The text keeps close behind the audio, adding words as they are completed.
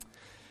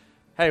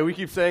Hey, we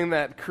keep saying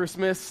that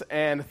Christmas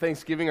and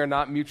Thanksgiving are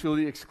not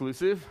mutually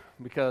exclusive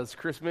because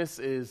Christmas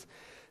is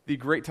the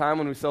great time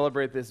when we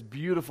celebrate this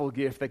beautiful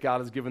gift that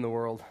God has given the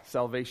world,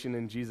 salvation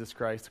in Jesus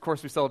Christ. Of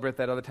course, we celebrate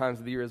that other times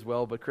of the year as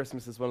well, but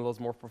Christmas is one of those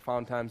more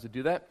profound times to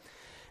do that.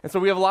 And so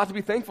we have a lot to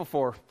be thankful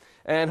for.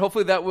 And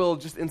hopefully that will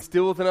just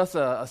instill within us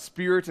a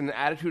spirit and an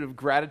attitude of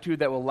gratitude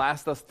that will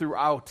last us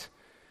throughout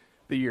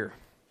the year.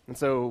 And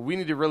so we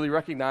need to really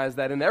recognize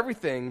that in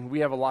everything we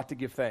have a lot to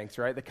give thanks,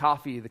 right? The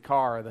coffee, the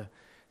car, the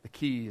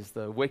keys,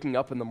 the waking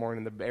up in the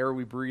morning, the air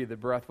we breathe, the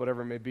breath,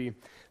 whatever it may be.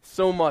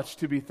 So much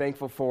to be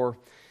thankful for.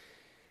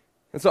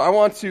 And so I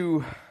want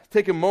to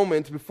take a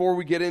moment before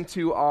we get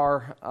into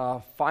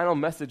our final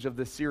message of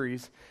this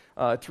series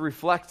to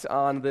reflect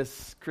on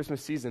this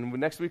Christmas season.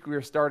 Next week we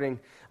are starting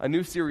a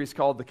new series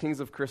called The Kings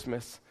of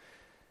Christmas.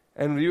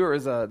 And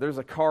there's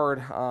a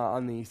card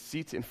on the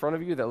seat in front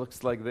of you that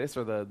looks like this,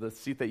 or the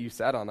seat that you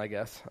sat on, I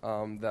guess,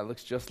 that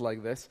looks just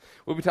like this.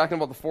 We'll be talking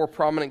about the 4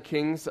 prominent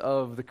kings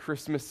of the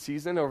Christmas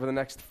season over the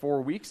next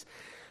 4 weeks.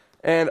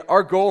 And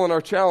our goal and our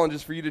challenge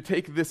is for you to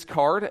take this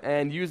card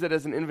and use it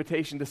as an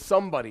invitation to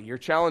somebody. Your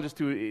challenge is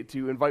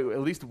to invite at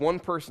least one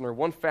person or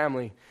one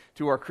family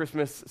to our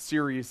Christmas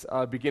series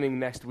beginning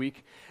next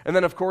week. And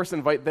then, of course,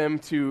 invite them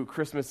to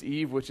Christmas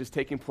Eve, which is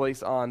taking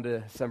place on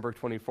December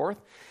 24th.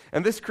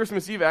 And this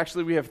Christmas Eve,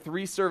 actually, we have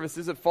 3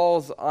 services. It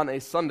falls on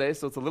a Sunday,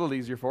 so it's a little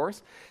easier for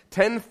us.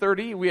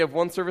 10:30, we have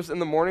one service in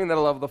the morning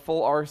that'll have the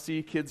full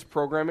RC Kids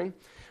programming.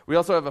 We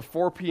also have a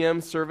 4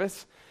 p.m.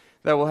 service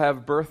that will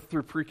have birth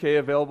through pre-K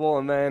available,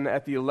 and then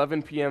at the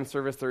 11 p.m.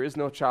 service, there is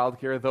no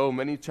childcare, though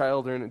many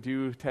children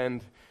do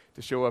tend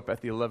to show up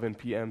at the 11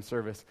 p.m.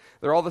 service.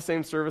 They're all the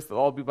same service. They'll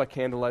all be by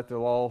candlelight.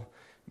 They'll all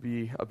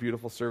be a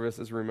beautiful service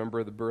as we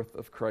remember the birth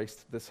of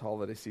Christ this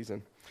holiday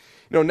season.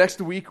 You know,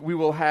 next week we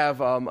will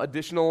have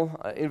additional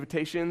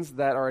invitations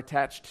that are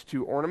attached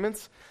to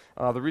ornaments.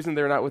 The reason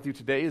they're not with you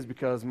today is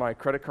because my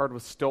credit card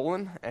was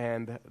stolen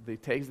and the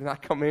tags did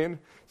not come in.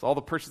 So all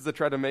the purchases I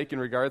tried to make in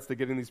regards to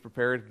getting these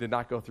prepared did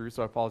not go through,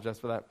 so I apologize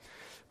for that.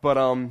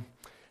 But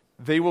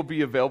they will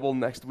be available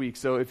next week.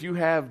 So if you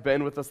have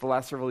been with us the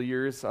last several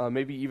years,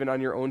 maybe even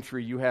on your own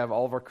tree, you have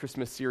all of our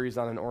Christmas series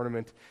on an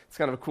ornament. It's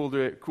kind of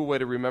a cool way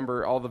to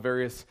remember all the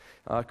various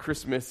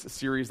Christmas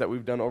series that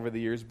we've done over the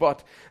years.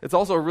 But it's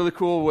also a really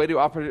cool way to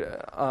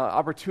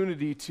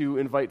opportunity to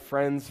invite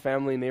friends,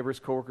 family, neighbors,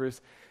 coworkers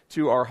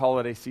to our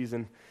holiday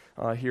season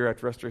here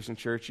at Restoration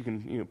Church. You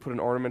can put an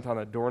ornament on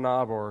a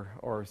doorknob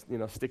or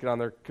stick it on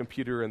their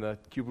computer in the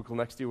cubicle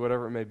next to you,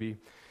 whatever it may be.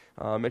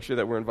 Make sure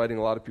that we're inviting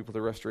a lot of people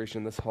to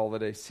Restoration this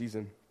holiday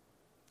season.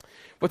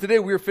 But today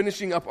we are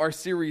finishing up our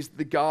series,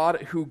 The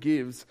God Who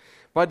Gives,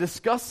 by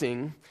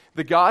discussing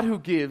the God who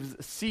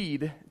gives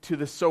seed to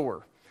the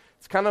sower.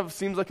 It kind of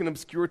seems like an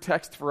obscure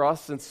text for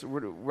us since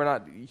we're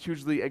not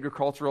hugely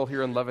agricultural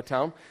here in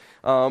Levittown.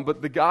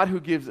 But the God who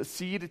gives a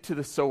seed to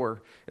the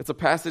sower. It's a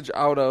passage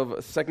out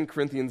of 2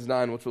 Corinthians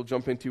 9, which we'll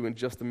jump into in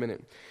just a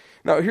minute.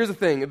 Now, here's the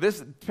thing.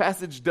 This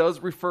passage does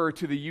refer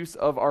to the use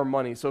of our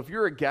money. So if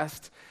you're a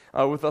guest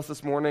with us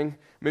this morning,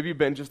 maybe you've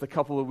been just a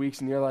couple of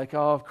weeks and you're like,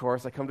 oh, of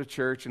course, I come to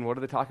church and what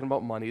are they talking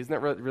about money? Isn't that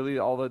really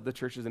all the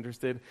church is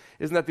interested?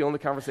 Isn't that the only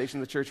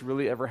conversation the church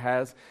really ever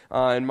has?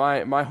 And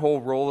my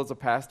whole role as a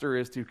pastor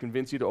is to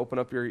convince you to open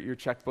up your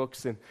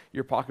checkbooks and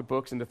your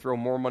pocketbooks and to throw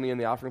more money in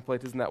the offering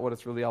plate. Isn't that what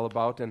it's really all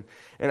about? And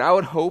I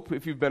would hope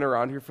if you've been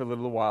around here for a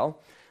little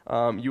while,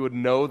 you would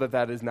know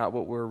that is not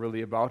what we're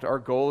really about. Our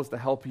goal is to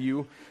help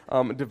you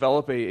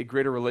develop a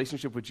greater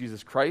relationship with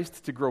Jesus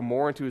Christ, to grow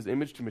more into His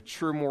image, to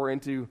mature more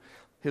into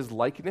His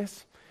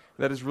likeness.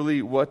 That is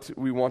really what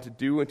we want to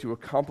do and to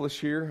accomplish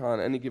here on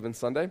any given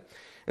Sunday.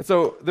 And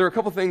so there are a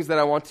couple things that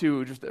I want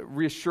to just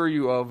reassure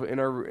you of in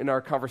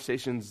our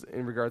conversations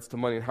in regards to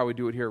money and how we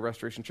do it here at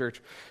Restoration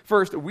Church.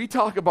 First, we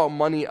talk about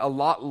money a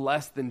lot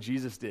less than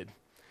Jesus did.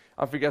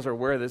 I don't know if you guys are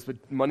aware of this,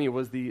 but money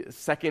was the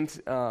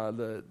second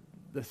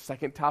the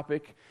second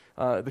topic.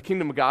 The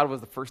kingdom of God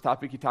was the first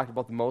topic he talked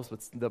about the most,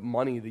 but the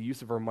money, the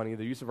use of our money,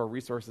 the use of our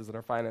resources and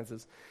our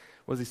finances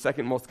was the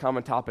second most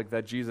common topic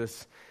that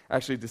Jesus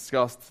actually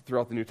discussed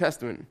throughout the New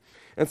Testament.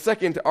 And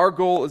second, our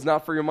goal is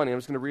not for your money. I'm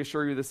just going to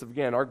reassure you this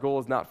again. Our goal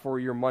is not for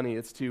your money.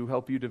 It's to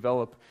help you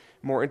develop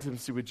more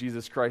intimacy with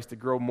Jesus Christ, to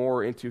grow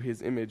more into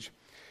His image.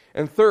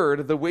 And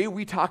third, the way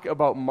we talk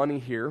about money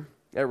here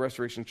at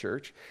Restoration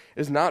Church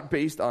is not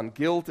based on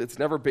guilt. It's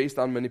never based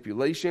on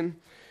manipulation,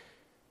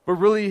 but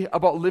really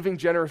about living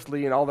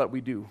generously in all that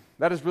we do.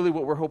 That is really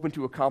what we're hoping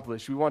to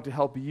accomplish. We want to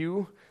help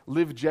you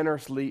live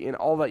generously in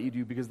all that you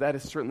do, because that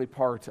is certainly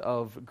part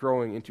of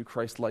growing into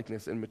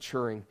Christ-likeness and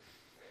maturing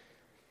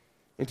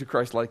into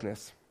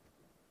Christ-likeness.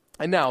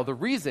 And now, the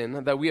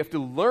reason that we have to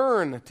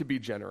learn to be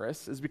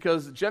generous is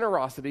because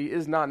generosity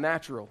is not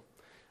natural.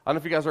 I don't know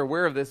if you guys are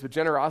aware of this, but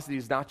generosity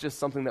is not just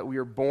something that we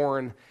are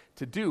born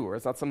to do, or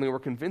it's not something we're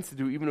convinced to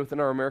do even within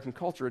our American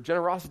culture.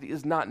 Generosity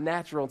is not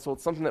natural, and so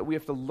it's something that we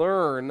have to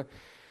learn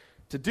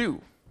to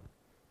do.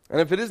 And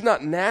if it is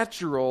not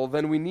natural,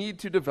 then we need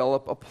to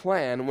develop a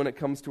plan when it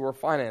comes to our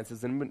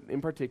finances, and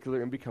in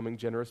particular in becoming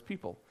generous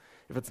people.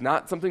 If it's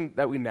not something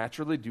that we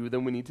naturally do,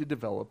 then we need to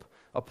develop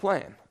a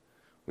plan.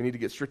 We need to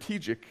get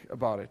strategic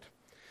about it.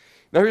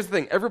 Now here's the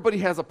thing. Everybody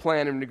has a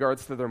plan in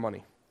regards to their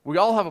money. We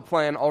all have a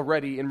plan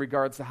already in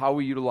regards to how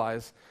we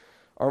utilize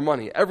our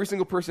money. Every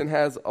single person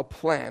has a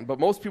plan, but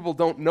most people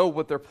don't know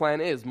what their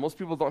plan is. Most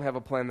people don't have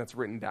a plan that's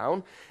written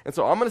down. And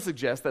so I'm going to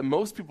suggest that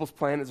most people's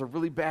plan is a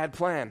really bad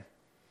plan.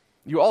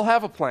 You all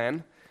have a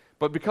plan,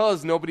 but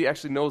because nobody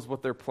actually knows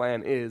what their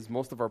plan is,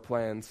 most of our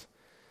plans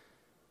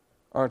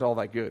aren't all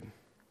that good.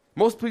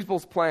 Most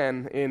people's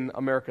plan in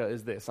America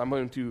is this. I'm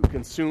going to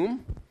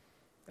consume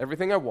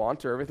everything I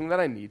want or everything that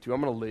I need to. I'm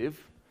going to live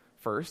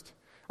first.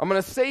 I'm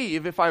going to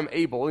save if I'm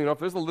able. If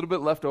there's a little bit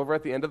left over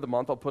at the end of the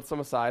month, I'll put some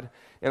aside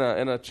in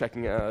a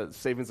checking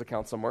savings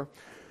account somewhere.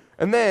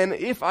 And then,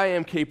 if I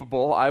am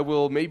capable, I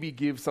will maybe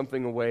give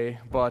something away,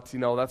 but,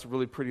 that's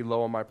really pretty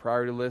low on my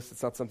priority list.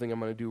 It's not something I'm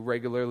going to do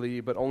regularly,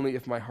 but only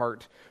if my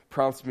heart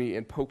prompts me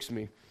and pokes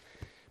me.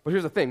 But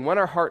here's the thing. When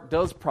our heart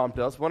does prompt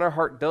us, when our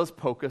heart does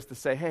poke us to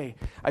say, hey,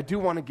 I do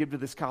want to give to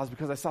this cause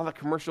because I saw that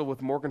commercial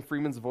with Morgan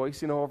Freeman's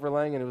voice,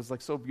 overlaying, and it was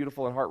like so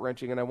beautiful and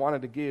heart-wrenching, and I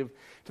wanted to give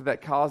to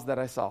that cause that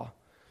I saw.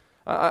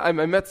 I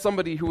met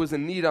somebody who was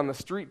in need on the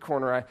street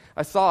corner.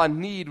 I saw a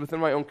need within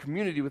my own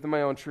community, within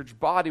my own church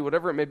body,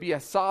 whatever it may be. I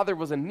saw there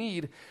was a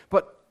need,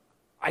 but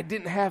I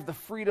didn't have the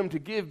freedom to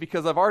give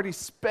because I've already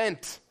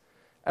spent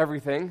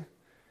everything.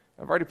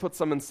 I've already put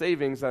some in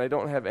savings, and I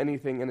don't have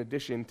anything in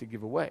addition to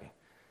give away.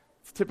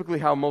 It's typically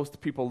how most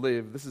people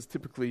live. This is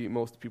typically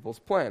most people's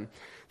plan.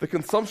 The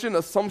consumption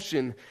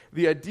assumption,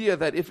 the idea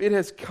that if it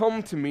has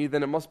come to me,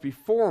 then it must be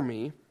for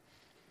me,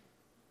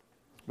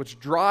 which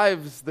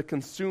drives the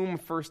consume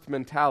first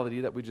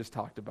mentality that we just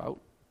talked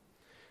about,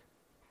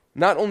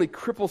 not only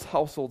cripples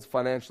households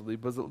financially,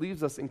 but it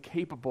leaves us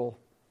incapable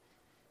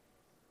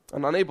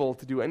and unable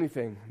to do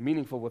anything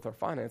meaningful with our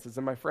finances.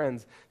 And my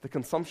friends, the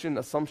consumption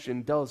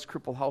assumption does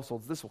cripple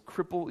households. This will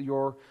cripple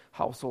your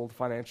household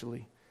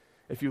financially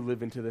if you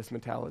live into this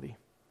mentality.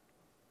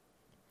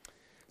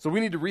 So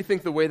we need to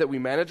rethink the way that we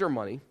manage our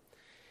money,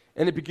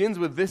 and it begins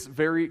with this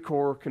very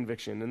core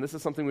conviction, and this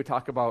is something we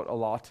talk about a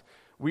lot.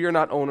 We are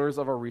not owners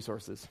of our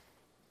resources.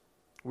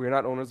 We are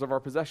not owners of our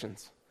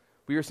possessions.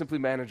 We are simply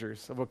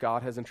managers of what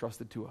God has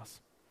entrusted to us.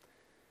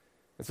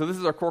 And so this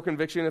is our core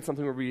conviction. It's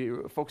something we'll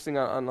be focusing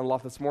on a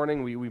lot this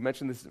morning. We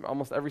mention this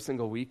almost every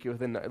single week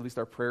within at least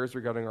our prayers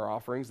regarding our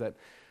offerings, that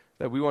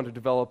we want to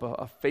develop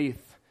a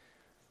faith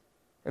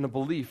and a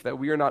belief that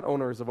we are not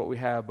owners of what we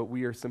have, but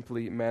we are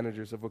simply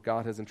managers of what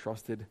God has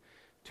entrusted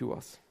to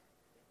us.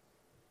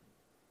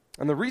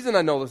 And the reason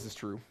I know this is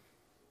true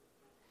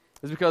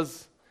is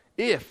because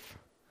if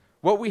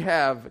what we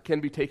have can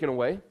be taken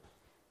away,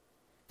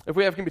 if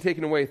we have can be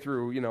taken away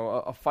through,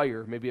 a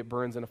fire, maybe it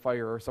burns in a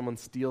fire or someone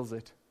steals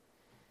it,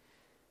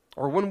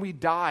 or when we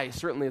die,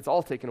 certainly it's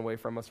all taken away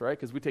from us, right?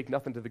 Because we take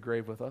nothing to the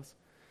grave with us.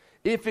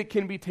 If it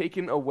can be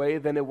taken away,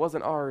 then it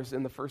wasn't ours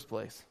in the first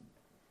place.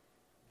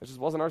 It just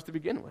wasn't ours to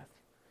begin with.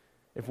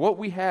 If what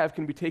we have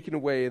can be taken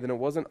away, then it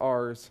wasn't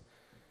ours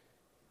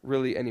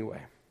really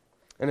anyway.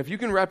 And if you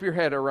can wrap your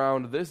head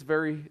around this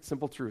very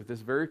simple truth, this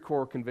very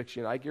core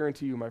conviction, I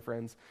guarantee you, my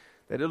friends,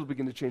 that it'll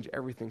begin to change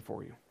everything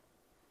for you.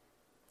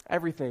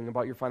 Everything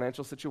about your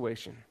financial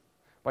situation,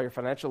 about your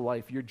financial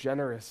life, your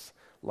generous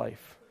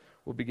life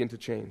will begin to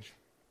change.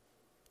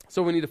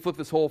 So we need to flip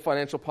this whole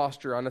financial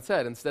posture on its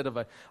head. Instead of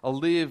a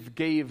live,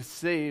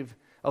 save,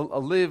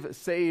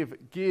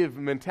 give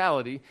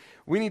mentality,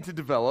 we need to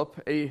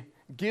develop a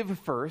give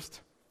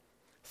first,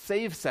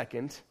 save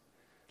second,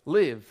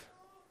 live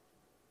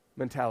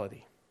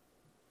mentality.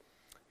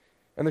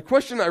 And the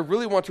question I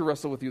really want to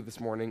wrestle with you this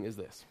morning is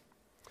this.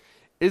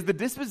 Is the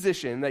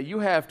disposition that you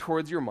have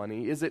towards your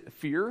money, is it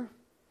fear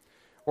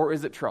or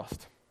is it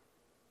trust?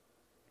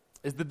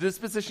 Is the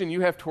disposition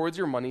you have towards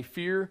your money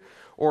fear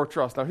or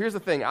trust? Now, here's the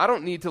thing. I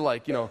don't need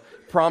to,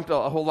 prompt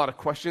a whole lot of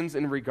questions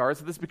in regards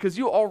to this because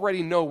you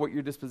already know what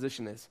your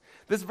disposition is.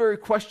 This very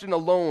question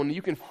alone,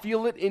 you can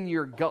feel it in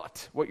your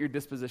gut what your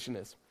disposition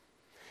is.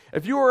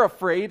 If you are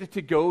afraid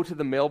to go to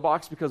the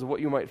mailbox because of what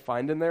you might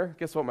find in there,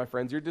 guess what, my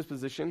friends? Your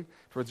disposition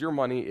towards your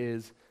money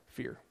is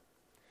fear.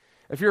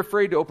 If you're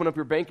afraid to open up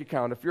your bank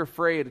account, if you're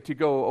afraid to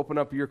go open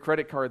up your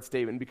credit card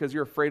statement because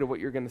you're afraid of what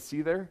you're going to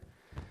see there,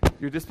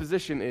 your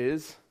disposition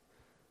is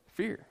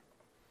fear.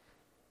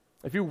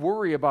 If you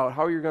worry about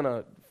how you're going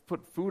to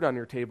put food on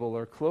your table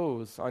or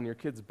clothes on your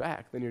kid's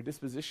back, then your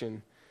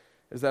disposition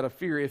is that of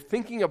fear. If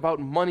thinking about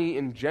money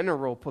in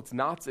general puts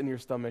knots in your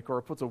stomach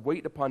or puts a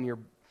weight upon your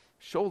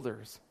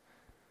shoulders,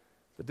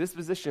 the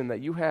disposition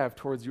that you have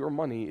towards your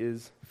money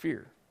is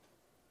fear.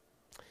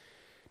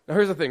 Now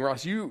here's the thing,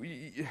 Ross, you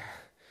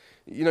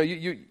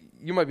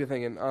might be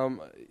thinking,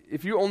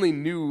 if you only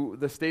knew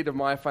the state of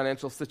my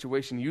financial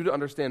situation, you'd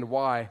understand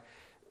why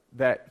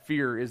that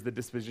fear is the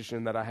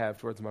disposition that I have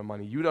towards my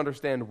money. You'd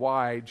understand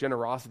why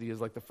generosity is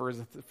like the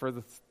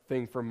furthest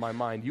thing from my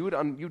mind.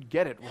 You'd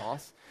get it,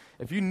 Ross.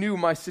 If you knew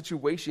my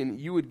situation,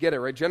 you would get it,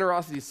 right?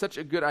 Generosity is such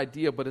a good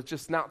idea, but it's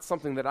just not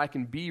something that I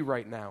can be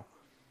right now.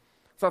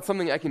 It's not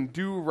something I can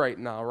do right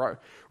now, right?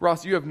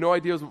 Ross, you have no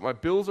idea what my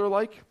bills are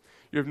like.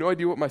 You have no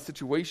idea what my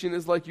situation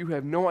is like. You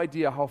have no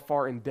idea how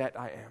far in debt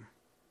I am.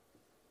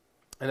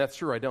 And that's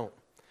true, I don't.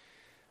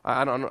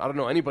 I don't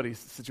know anybody's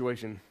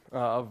situation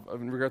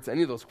in regards to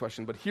any of those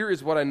questions, but here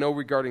is what I know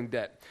regarding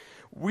debt.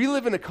 We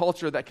live in a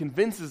culture that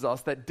convinces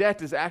us that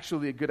debt is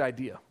actually a good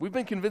idea. We've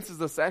been convinced of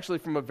this actually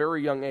from a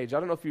very young age. I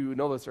don't know if you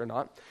know this or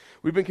not.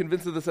 We've been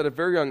convinced of this at a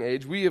very young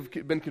age. We have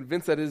been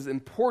convinced that it is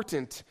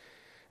important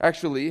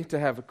actually to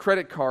have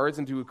credit cards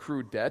and to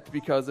accrue debt,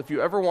 because if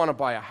you ever want to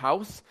buy a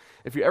house,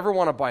 if you ever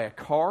want to buy a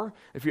car,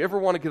 if you ever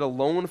want to get a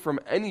loan from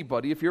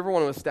anybody, if you ever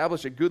want to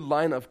establish a good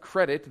line of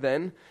credit,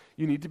 then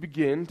you need to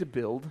begin to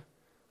build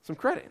some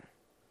credit.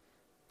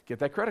 Get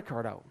that credit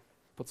card out.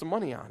 Put some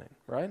money on it,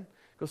 right?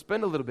 Go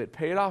spend a little bit.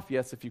 Pay it off,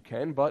 yes, if you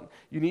can, but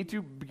you need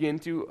to begin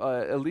to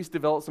at least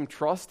develop some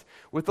trust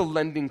with the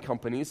lending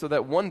company so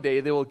that one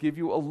day they will give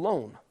you a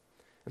loan.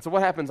 And so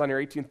what happens on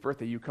your 18th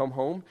birthday? You come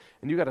home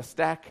and you got a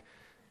stack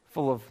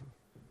full of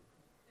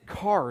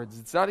cards.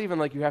 It's not even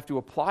like you have to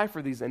apply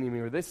for these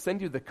anymore. They send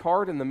you the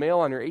card in the mail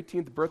on your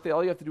 18th birthday.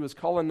 All you have to do is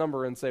call a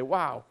number and say,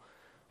 wow,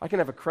 I can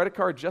have a credit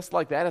card just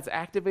like that. It's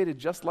activated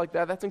just like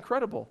that. That's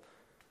incredible.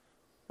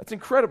 That's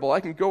incredible. I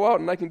can go out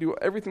and I can do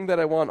everything that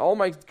I want. All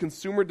my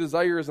consumer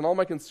desires and all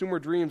my consumer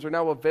dreams are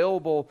now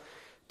available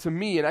to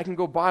me, and I can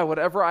go buy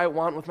whatever I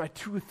want with my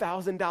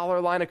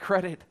 $2,000 line of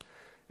credit.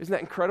 Isn't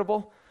that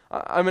incredible?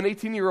 I'm an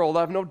 18-year-old. I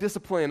have no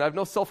discipline. I have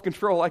no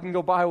self-control. I can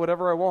go buy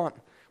whatever I want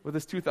with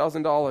this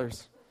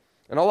 $2,000.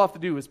 And all I have to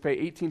do is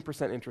pay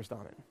 18% interest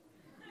on it.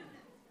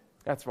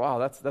 That's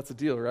a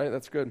deal, right?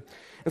 That's good.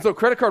 And so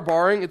credit card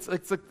borrowing, it's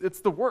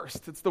the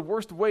worst. It's the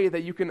worst way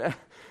that you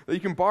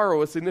can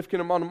borrow a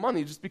significant amount of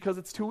money just because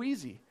it's too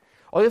easy.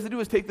 All you have to do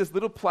is take this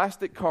little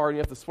plastic card and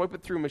you have to swipe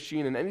it through a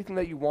machine, and anything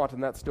that you want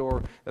in that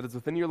store that is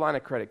within your line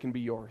of credit can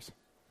be yours.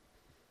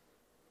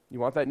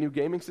 You want that new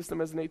gaming system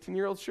as an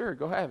 18-year-old? Sure,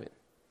 go have it.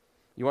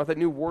 You want that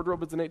new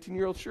wardrobe as an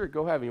 18-year-old? Sure,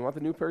 go have it. You want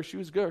the new pair of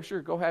shoes?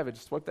 Sure, go have it.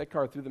 Just swipe that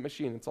card through the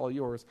machine. It's all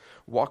yours.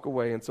 Walk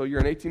away. And so you're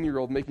an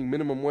 18-year-old making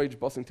minimum wage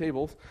bussing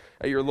tables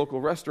at your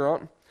local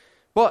restaurant,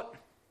 but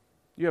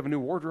you have a new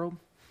wardrobe.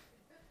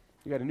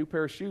 You got a new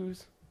pair of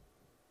shoes.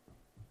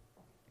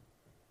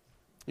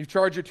 You've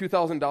charged your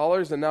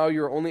 $2,000, and now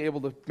you're only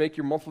able to make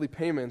your monthly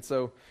payment.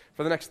 So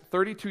for the next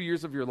 32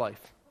 years of your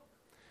life,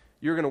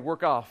 you're going to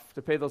work off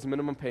to pay those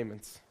minimum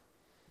payments.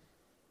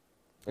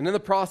 And in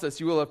the process,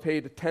 you will have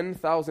paid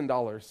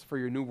 $10,000 for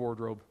your new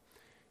wardrobe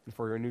and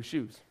for your new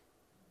shoes.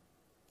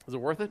 Is it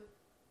worth it?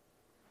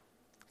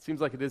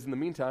 Seems like it is in the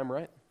meantime,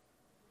 right?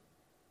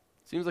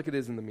 Seems like it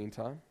is in the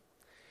meantime.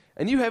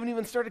 And you haven't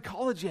even started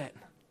college yet.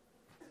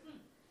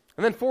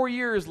 And then 4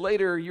 years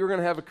later, you're going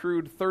to have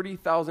accrued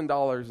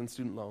 $30,000 in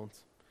student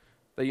loans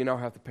that you now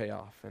have to pay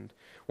off. And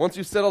once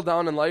you settle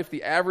down in life,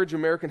 the average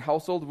American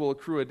household will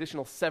accrue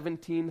additional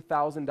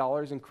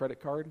 $17,000 in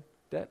credit card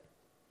debt.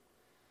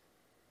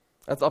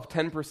 That's up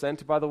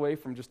 10%, by the way,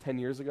 from just 10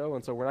 years ago.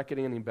 And so we're not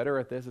getting any better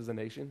at this as a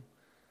nation.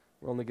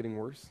 We're only getting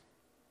worse.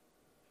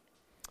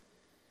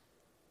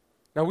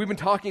 Now, we've been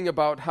talking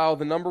about how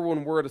the number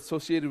one word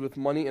associated with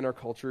money in our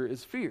culture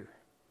is fear,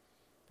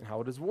 and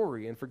how it is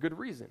worry, and for good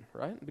reason,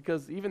 right?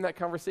 Because even that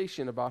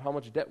conversation about how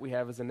much debt we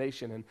have as a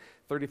nation and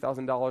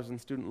 $30,000 in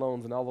student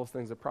loans and all those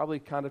things, it probably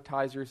kind of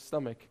ties your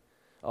stomach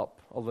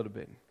up a little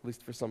bit, at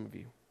least for some of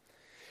you.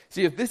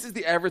 See, if this is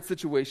the average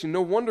situation,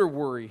 no wonder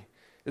worry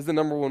is the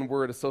number one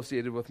word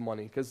associated with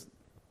money, because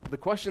the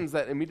questions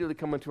that immediately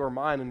come into our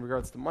mind in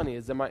regards to money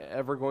is, am I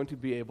ever going to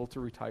be able to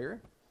retire?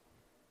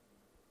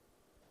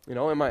 You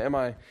know, am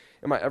I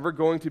ever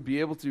going to be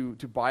able to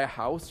buy a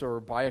house or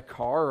buy a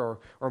car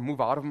or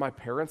move out of my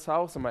parents'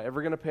 house? Am I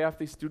ever going to pay off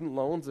these student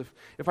loans?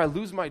 If I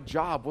lose my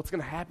job, what's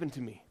going to happen to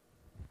me?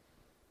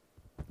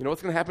 You know,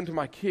 what's going to happen to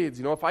my kids?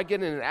 You know, if I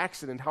get in an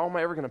accident, how am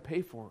I ever going to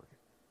pay for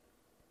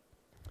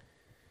it?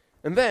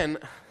 And then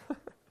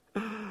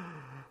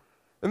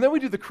we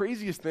do the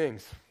craziest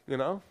things, you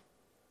know?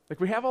 Like,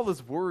 we have all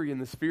this worry and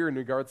this fear in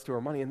regards to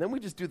our money, and then we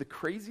just do the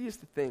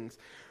craziest things.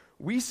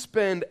 We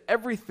spend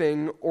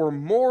everything or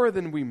more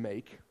than we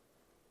make,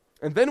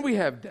 and then we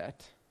have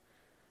debt,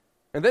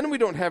 and then we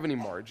don't have any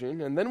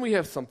margin, and then we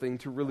have something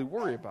to really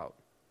worry about.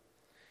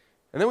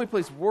 And then we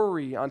place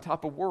worry on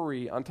top of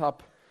worry on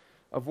top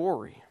of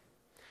worry.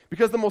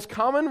 Because the most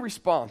common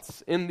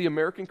response in the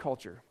American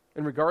culture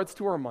in regards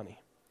to our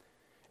money,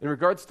 in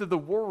regards to the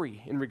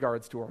worry in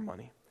regards to our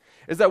money,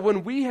 is that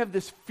when we have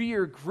this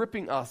fear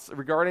gripping us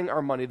regarding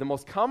our money, the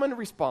most common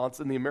response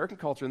in the American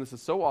culture, and this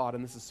is so odd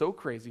and this is so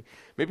crazy,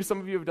 maybe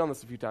some of you have done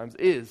this a few times,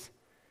 is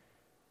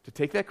to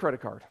take that credit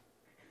card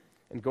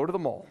and go to the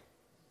mall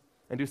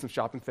and do some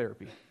shopping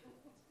therapy.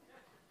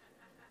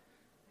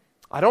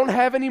 I don't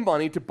have any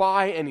money to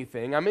buy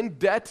anything. I'm in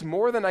debt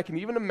more than I can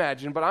even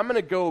imagine, but I'm going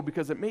to go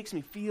because it makes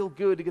me feel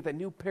good to get that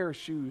new pair of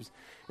shoes.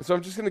 And so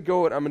I'm just going to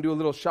go and I'm going to do a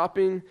little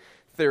shopping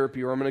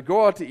therapy, or I'm going to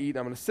go out to eat,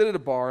 I'm going to sit at a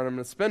bar, and I'm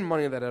going to spend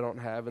money that I don't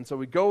have. And so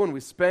we go and we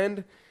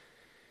spend,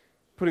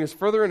 putting us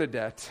further into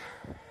debt,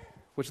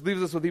 which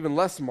leaves us with even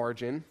less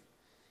margin,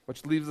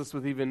 which leaves us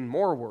with even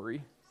more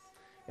worry,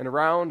 and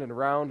around and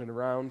around and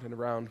around and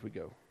around we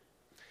go.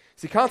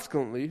 See,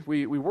 consequently,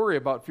 we worry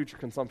about future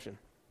consumption,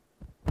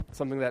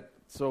 something that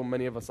so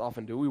many of us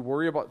often do. We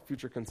worry about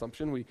future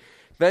consumption. We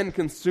then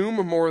consume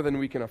more than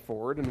we can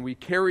afford, and we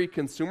carry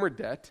consumer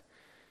debt,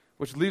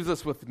 which leaves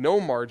us with no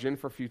margin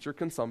for future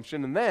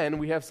consumption, and then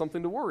we have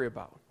something to worry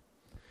about.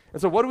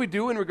 And so what do we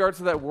do in regards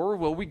to that worry?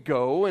 Well, we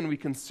go and we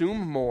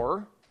consume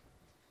more,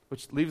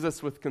 which leaves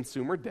us with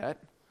consumer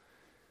debt,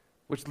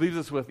 which leaves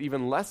us with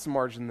even less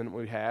margin than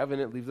we have,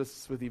 and it leaves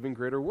us with even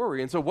greater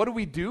worry. And so what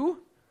do?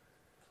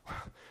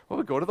 Well,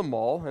 we go to the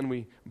mall and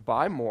we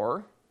buy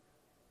more.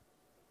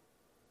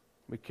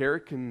 We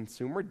carry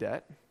consumer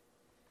debt,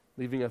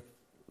 leaving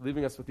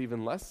us with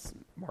even less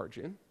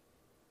margin.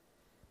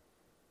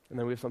 And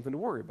then we have something to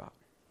worry about.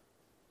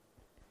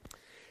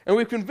 And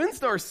we've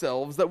convinced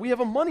ourselves that we have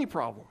a money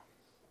problem.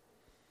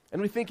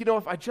 And we think,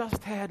 if I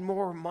just had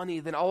more money,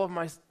 then all of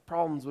my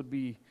problems would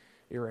be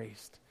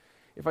erased.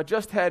 If I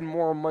just had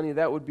more money,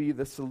 that would be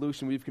the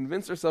solution. We've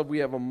convinced ourselves we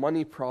have a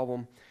money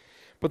problem.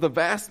 But the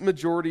vast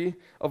majority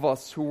of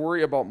us who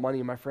worry about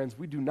money, my friends,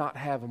 we do not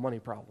have a money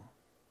problem.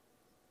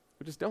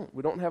 We just don't.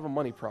 We don't have a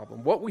money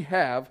problem. What we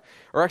have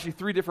are actually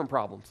three different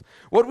problems.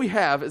 What we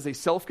have is a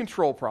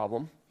self-control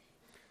problem.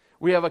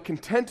 We have a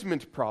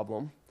contentment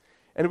problem.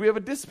 And we have a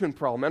discipline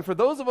problem. And for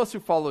those of us who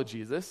follow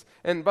Jesus,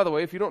 and by the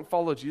way, if you don't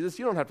follow Jesus,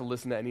 you don't have to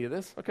listen to any of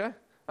this, okay?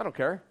 I don't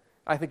care.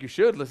 I think you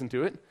should listen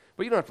to it,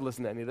 but you don't have to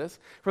listen to any of this.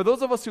 For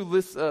those of us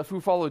who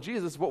follow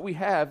Jesus, what we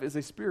have is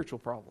a spiritual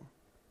problem.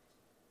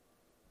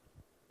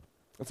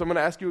 And so I'm going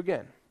to ask you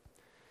again,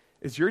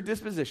 is your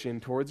disposition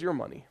towards your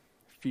money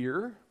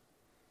fear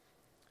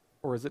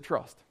or is it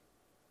trust?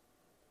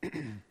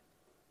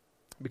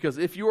 Because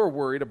if you are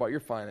worried about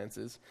your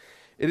finances,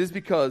 it is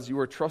because you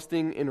are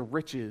trusting in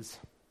riches.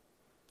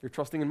 You're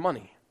trusting in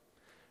money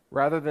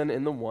rather than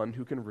in the one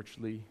who can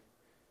richly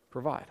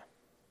provide.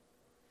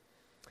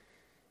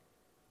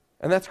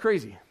 And that's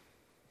crazy.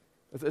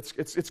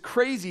 It's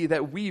crazy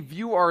that we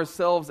view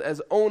ourselves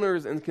as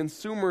owners and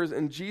consumers,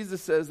 and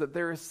Jesus says that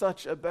there is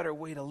such a better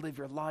way to live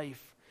your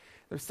life.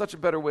 There's such a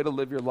better way to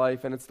live your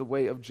life, and it's the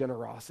way of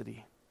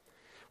generosity,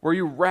 where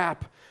you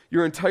wrap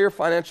your entire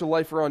financial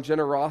life around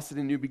generosity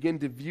and you begin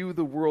to view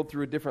the world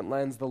through a different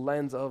lens, the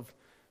lens of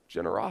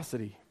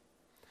generosity.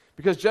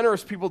 Because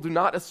generous people do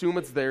not assume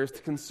it's theirs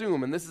to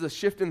consume, and this is a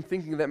shift in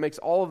thinking that makes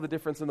all of the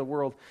difference in the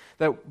world,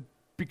 that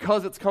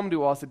because it's come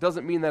to us, it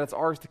doesn't mean that it's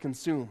ours to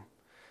consume.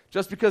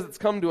 Just because it's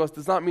come to us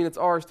does not mean it's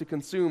ours to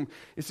consume.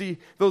 You see,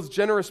 those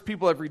generous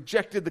people have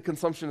rejected the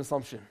consumption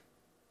assumption.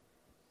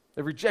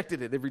 They've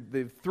rejected it.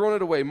 They've thrown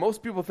it away.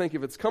 Most people think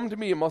if it's come to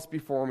me, it must be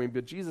for me.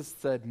 But Jesus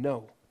said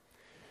no.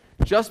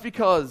 Just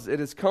because it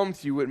has come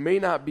to you, it may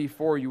not be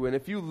for you. And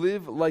if you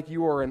live like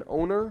you are an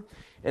owner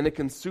and a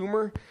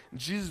consumer,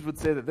 Jesus would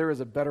say that there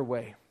is a better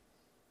way.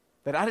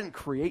 That I didn't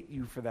create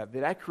you for that.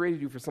 That I created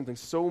you for something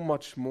so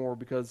much more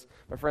because,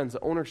 my friends,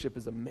 ownership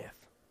is a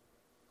myth.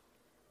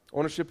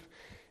 Ownership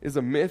is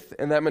a myth,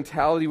 and that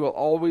mentality will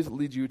always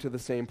lead you to the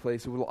same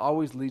place. It will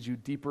always lead you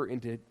deeper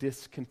into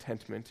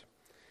discontentment.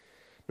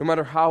 No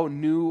matter how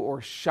new or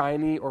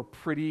shiny or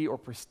pretty or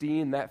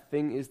pristine that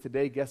thing is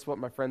today, guess what,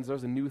 my friends?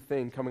 There's a new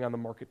thing coming on the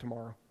market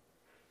tomorrow.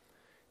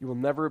 You will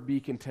never be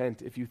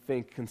content if you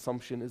think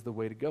consumption is the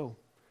way to go.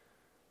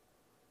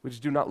 We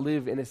just do not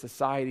live in a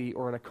society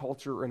or in a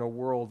culture or in a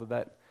world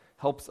that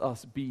helps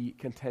us be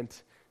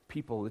content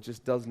people. It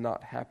just does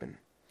not happen.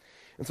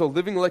 And so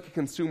living like a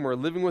consumer,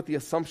 living with the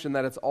assumption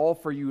that it's all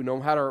for you, no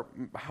matter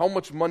how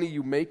much money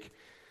you make,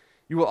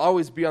 you will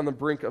always be on the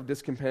brink of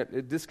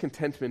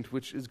discontentment,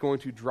 which is going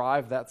to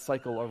drive that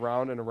cycle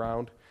around and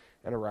around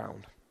and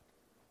around.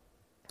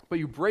 But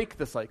you break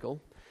the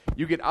cycle,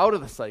 you get out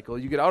of the cycle,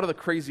 you get out of the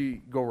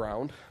crazy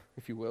go-round,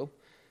 if you will,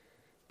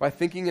 by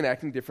thinking and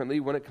acting differently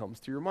when it comes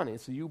to your money.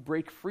 So you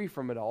break free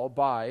from it all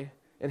by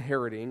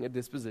inheriting a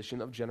disposition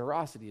of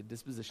generosity, a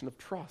disposition of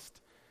trust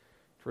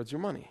towards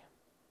your money.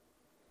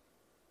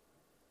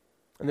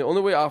 And the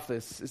only way off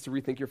this is to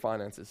rethink your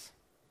finances.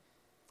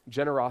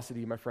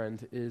 Generosity, my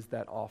friend, is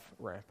that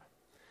off-ramp.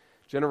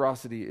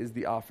 Generosity is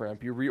the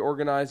off-ramp. You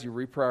reorganize, you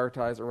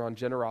reprioritize around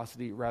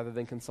generosity rather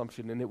than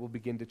consumption, and it will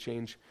begin to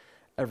change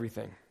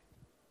everything.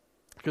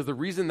 Because the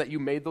reason that you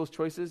made those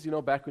choices,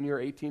 back when you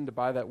were 18 to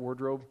buy that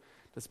wardrobe,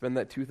 to spend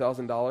that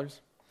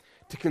 $2,000,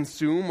 to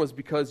consume was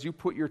because you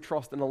put your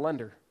trust in a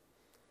lender.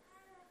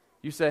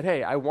 You said,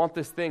 hey, I want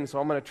this thing, so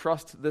I'm going to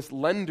trust this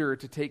lender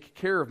to take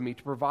care of me,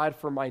 to provide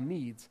for my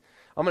needs.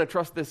 I'm going to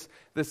trust this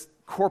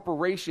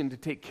corporation to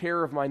take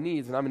care of my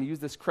needs, and I'm going to use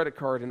this credit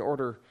card in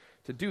order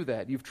to do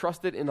that. You've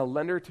trusted in a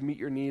lender to meet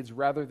your needs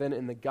rather than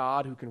in the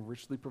God who can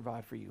richly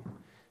provide for you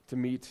to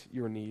meet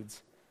your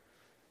needs.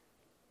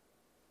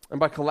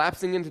 And by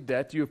collapsing into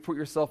debt, you have put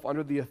yourself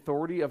under the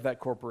authority of that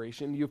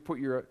corporation. You've put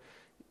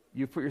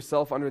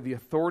yourself under the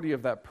authority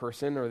of that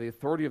person or the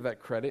authority of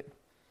that credit,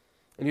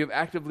 and you have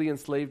actively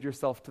enslaved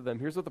yourself to them.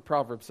 Here's what the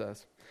proverb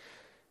says.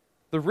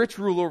 The rich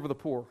rule over the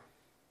poor,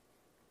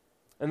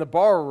 and the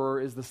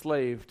borrower is the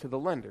slave to the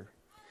lender.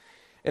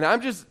 And I'm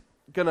just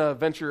going to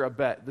venture a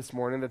bet this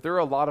morning that there are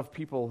a lot of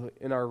people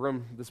in our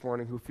room this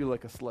morning who feel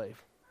like a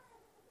slave.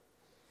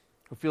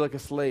 who feel like a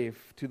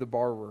slave to the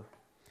borrower.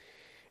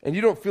 And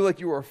you don't feel like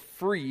you are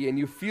free, and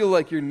you feel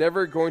like you're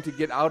never going to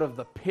get out of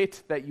the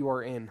pit that you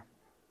are in.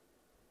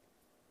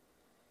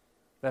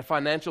 That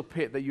financial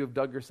pit that you have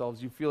dug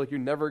yourselves, you feel like you're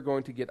never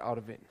going to get out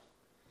of it.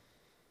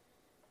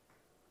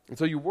 And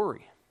so you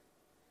worry,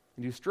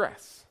 and you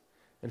stress,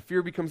 and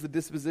fear becomes the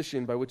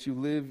disposition by which you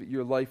live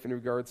your life in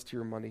regards to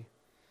your money.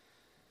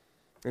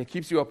 And it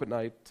keeps you up at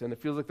night, and it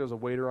feels like there's a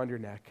weight around your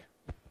neck,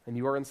 and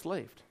you are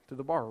enslaved to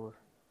the borrower.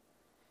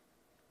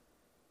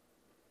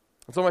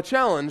 And so my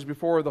challenge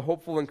before the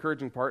hopeful,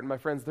 encouraging part, and my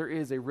friends, there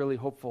is a really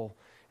hopeful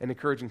and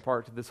encouraging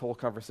part to this whole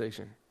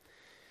conversation,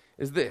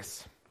 is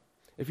this.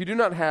 If you do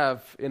not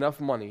have enough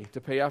money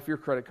to pay off your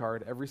credit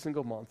card every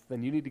single month,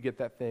 then you need to get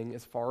that thing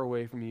as far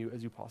away from you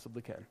as you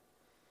possibly can.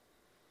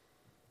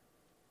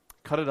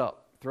 Cut it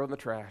up, throw it in the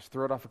trash,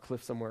 throw it off a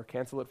cliff somewhere,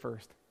 cancel it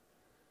first.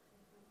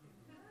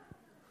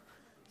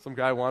 Some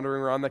guy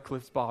wandering around that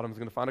cliff's bottom is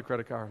going to find a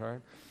credit card, all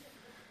right?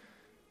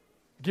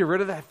 Get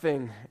rid of that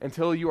thing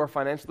until you are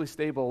financially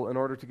stable in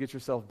order to get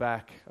yourself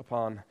back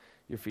upon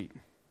your feet.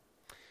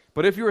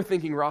 But if you are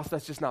thinking, Ross,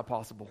 that's just not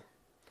possible,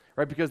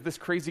 right? Because this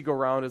crazy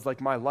go-round is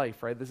like my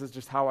life, right? This is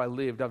just how I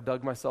lived. I've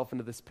dug myself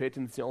into this pit,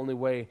 and it's the only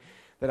way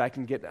that I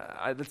can get,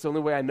 that's the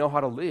only way I know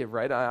how to live,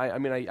 right?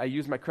 I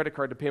use my credit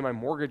card to pay my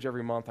mortgage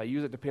every month. I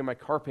use it to pay my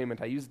car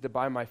payment. I use it to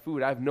buy my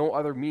food. I have no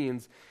other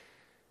means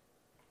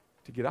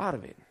to get out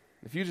of it.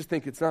 If you just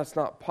think it's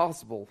not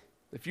possible,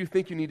 if you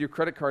think you need your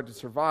credit card to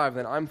survive,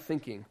 then I'm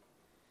thinking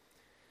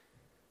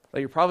that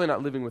you're probably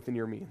not living within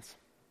your means.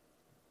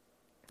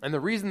 And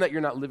the reason that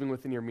you're not living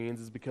within your means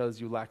is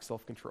because you lack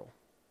self-control.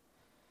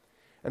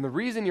 And the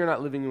reason you're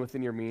not living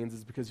within your means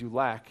is because you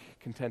lack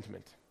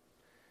contentment.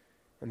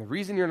 And the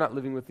reason you're not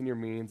living within your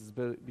means is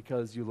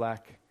because you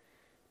lack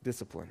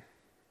discipline.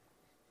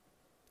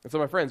 And so,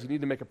 my friends, you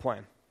need to make a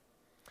plan.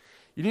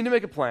 You need to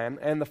make a plan,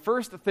 and the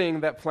first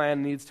thing that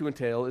plan needs to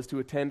entail is to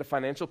attend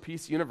Financial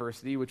Peace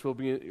University, which we're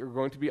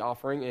going to be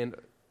offering in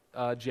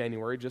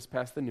January, just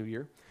past the new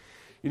year.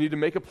 You need to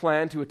make a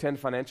plan to attend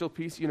Financial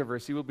Peace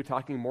University. We'll be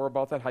talking more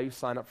about that, how you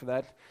sign up for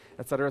that,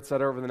 et cetera,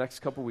 over the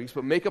next couple weeks.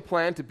 But make a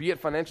plan to be at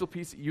Financial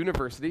Peace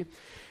University.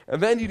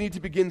 And then you need to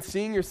begin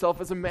seeing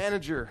yourself as a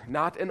manager,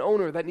 not an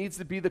owner. That needs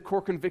to be the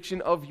core conviction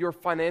of your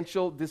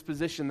financial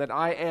disposition, that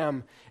I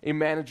am a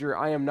manager,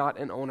 I am not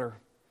an owner.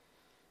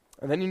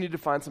 And then you need to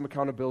find some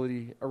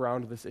accountability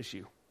around this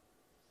issue.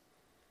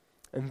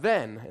 And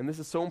then, and this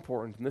is so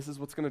important, and this is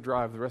what's going to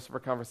drive the rest of our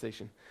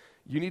conversation,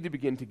 you need to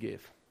begin to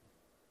give.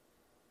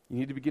 You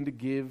need to begin to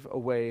give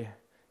away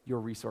your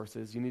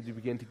resources. You need to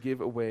begin to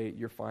give away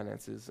your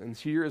finances. And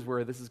here is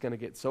where this is going to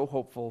get so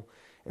hopeful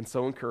and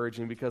so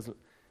encouraging, because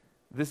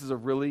this is a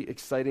really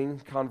exciting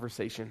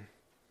conversation.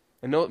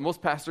 And no,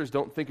 most pastors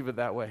don't think of it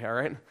that way, all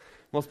right?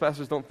 Most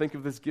pastors don't think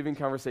of this giving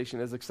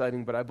conversation as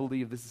exciting, but I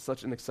believe this is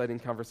such an exciting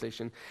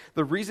conversation.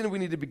 The reason we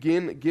need to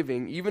begin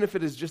giving, even if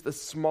it is just a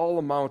small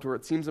amount or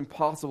it seems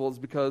impossible, is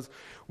because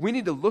we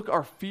need to look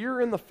our fear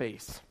in the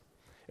face.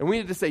 And we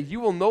need to say, you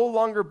will no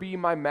longer be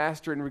my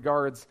master in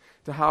regards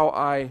to how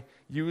I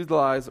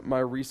utilize my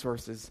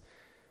resources.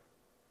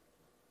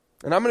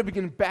 And I'm going to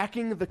begin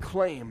backing the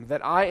claim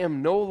that I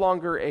am no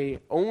longer an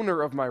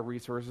owner of my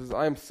resources.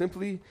 I am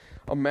simply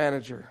a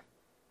manager.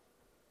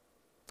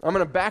 I'm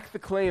going to back the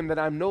claim that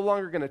I'm no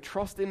longer going to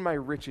trust in my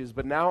riches,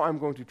 but now I'm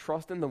going to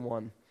trust in the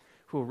one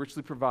who will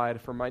richly provide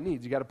for my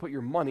needs. You got to put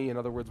your money, in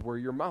other words, where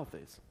your mouth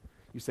is.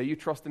 You say you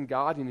trust in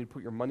God, you need to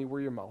put your money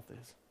where your mouth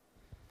is.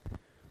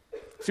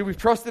 See, we've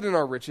trusted in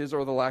our riches,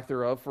 or the lack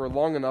thereof, for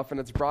long enough, and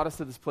it's brought us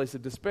to this place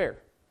of despair.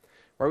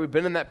 Right? We've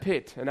been in that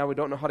pit, and now we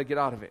don't know how to get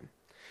out of it.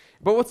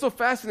 But what's so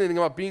fascinating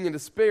about being in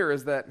despair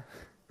is that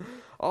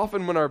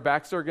often when our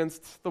backs are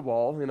against the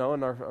wall, and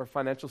our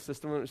financial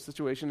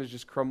situation is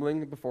just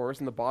crumbling before us,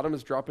 and the bottom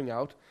is dropping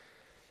out,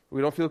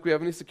 we don't feel like we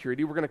have any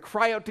security, we're going to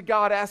cry out to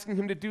God, asking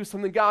Him to do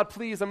something. God,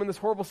 please, I'm in this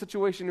horrible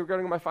situation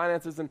regarding my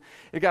finances, and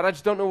God, I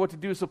just don't know what to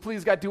do, so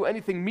please, God, do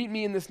anything. Meet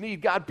me in this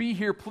need. God, be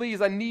here,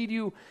 please. I need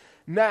you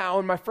now.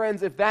 And my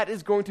friends, if that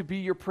is going to be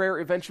your prayer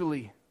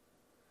eventually,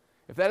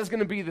 if that is going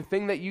to be the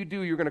thing that you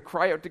do, you're going to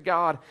cry out to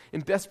God in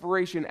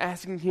desperation,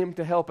 asking Him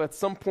to help at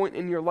some point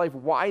in your life.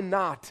 Why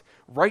not,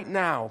 right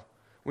now,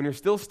 when you're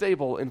still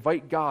stable,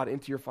 invite God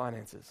into your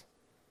finances?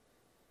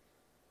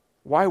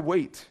 Why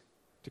wait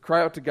to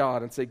cry out to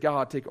God and say,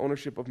 God, take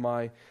ownership of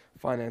my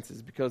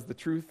finances? Because the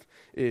truth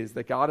is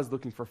that God is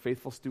looking for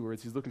faithful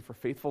stewards. He's looking for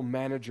faithful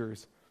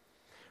managers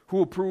who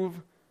will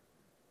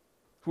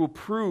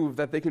prove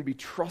that they can be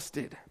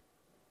trusted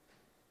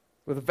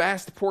with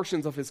vast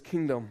portions of His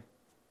kingdom.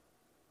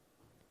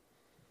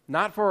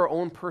 Not for our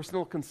own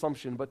personal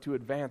consumption, but to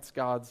advance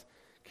God's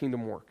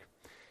kingdom work.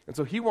 And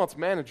so He wants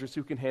managers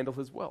who can handle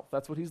His wealth.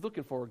 That's what He's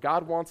looking for.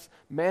 God wants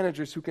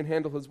managers who can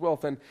handle His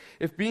wealth. And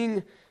if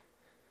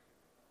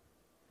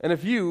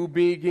you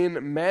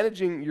begin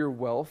managing your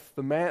wealth,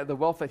 the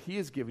wealth that He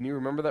has given you,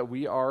 remember that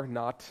we are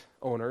not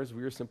owners,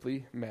 we are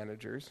simply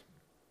managers.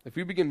 If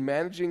you begin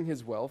managing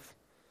His wealth,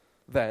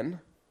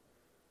 then,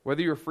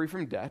 whether you're free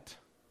from debt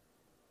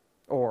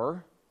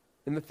or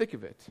in the thick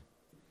of it,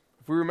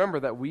 if we remember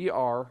that we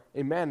are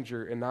a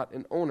manager and not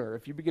an owner,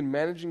 if you begin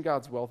managing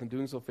God's wealth and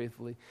doing so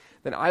faithfully,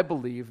 then I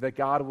believe that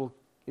God will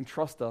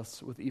entrust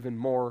us with even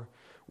more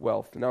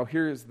wealth. Now,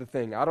 here's the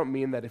thing. I don't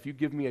mean that if you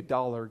give me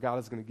 $1, God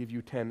is going to give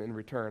you 10 in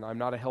return. I'm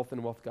not a health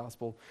and wealth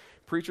gospel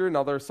preacher.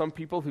 Now, there are some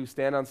people who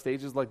stand on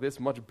stages like this,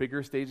 much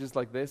bigger stages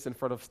like this, in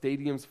front of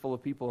stadiums full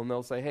of people, and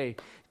they'll say, hey,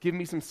 give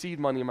me some seed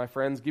money, my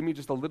friends. Give me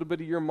just a little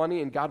bit of your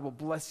money, and God will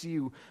bless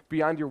you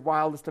beyond your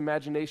wildest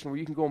imagination, where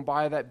you can go and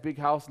buy that big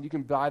house, and you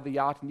can buy the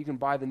yacht, and you can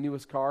buy the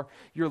newest car.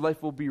 Your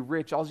life will be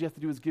rich. All you have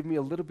to do is give me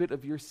a little bit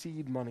of your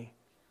seed money.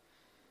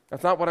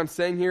 That's not what I'm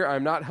saying here.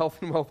 I'm not a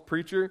health and wealth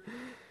preacher.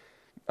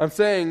 I'm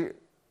saying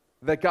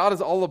that God is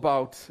all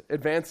about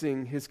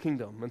advancing his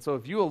kingdom. And so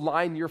if you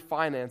align your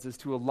finances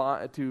to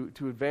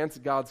advance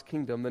God's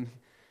kingdom, then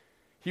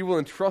he will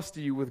entrust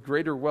you with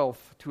greater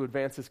wealth to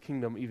advance his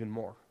kingdom even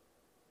more.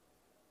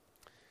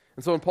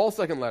 And so in Paul's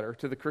second letter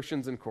to the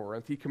Christians in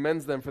Corinth, he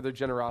commends them for their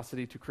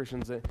generosity to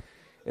Christians in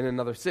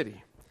another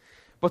city.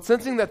 But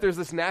sensing that there's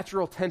this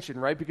natural tension,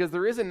 right? Because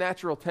there is a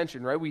natural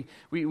tension, right?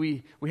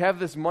 We have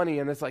this money,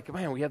 and it's like,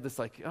 man, we have this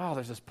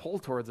there's this pull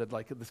towards it.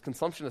 Like, this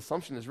consumption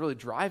assumption is really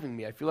driving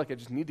me. I feel like I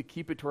just need to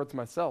keep it towards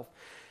myself.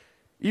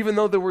 Even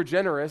though they were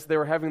generous, they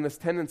were having this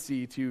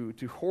tendency to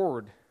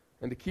hoard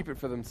and to keep it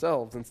for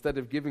themselves instead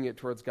of giving it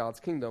towards God's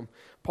kingdom.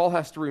 Paul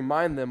has to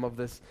remind them of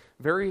this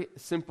very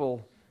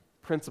simple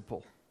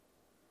principle.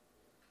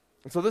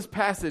 And so this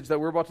passage that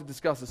we're about to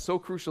discuss is so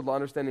crucial to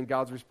understanding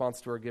God's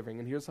response to our giving.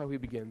 And here's how he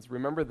begins.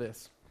 Remember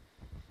this.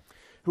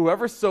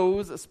 Whoever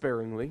sows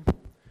sparingly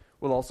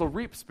will also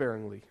reap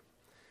sparingly.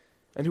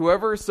 And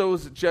whoever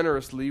sows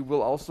generously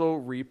will also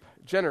reap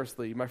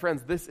generously. My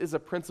friends, this is a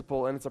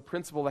principle, and it's a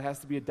principle that has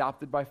to be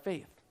adopted by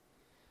faith.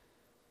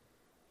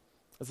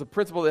 It's a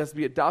principle that has to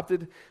be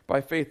adopted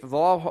by faith. The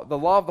law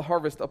of the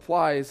harvest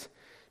applies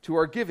to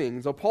our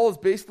giving. So Paul is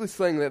basically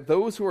saying that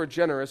those who are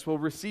generous will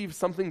receive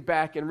something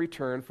back in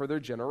return for their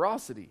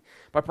generosity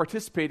by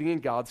participating in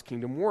God's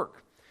kingdom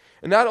work.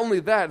 And not only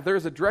that, there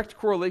is a direct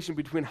correlation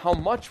between how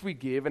much we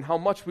give and how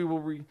much we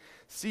will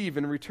receive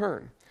in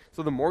return.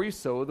 So the more you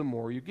sow, the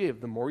more you give.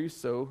 The more you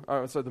sow,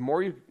 the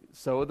more you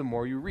sow, the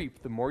more you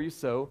reap. The more you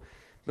sow,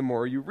 the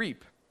more you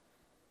reap.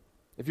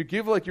 If you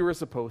give like you were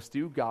supposed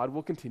to, God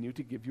will continue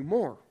to give you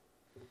more.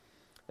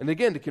 And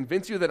again, to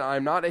convince you that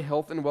I'm not a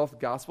health and wealth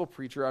gospel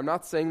preacher, I'm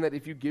not saying that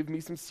if you give me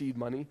some seed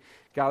money,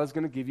 God is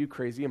going to give you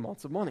crazy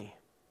amounts of money.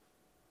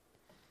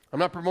 I'm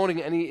not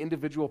promoting any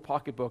individual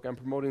pocketbook. I'm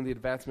promoting the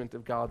advancement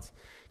of God's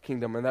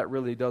kingdom, and that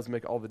really does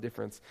make all the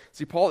difference.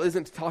 See, Paul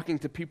isn't talking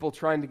to people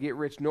trying to get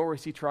rich, nor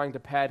is he trying to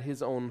pad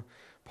his own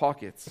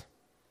pockets.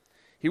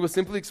 He was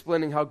simply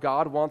explaining how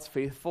God wants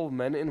faithful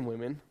men and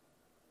women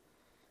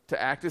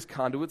to act as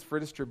conduits for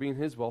distributing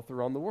his wealth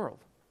around the world.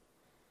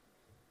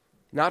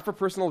 Not for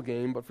personal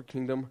gain, but for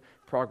kingdom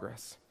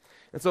progress.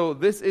 And so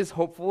this is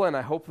hopeful, and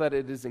I hope that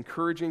it is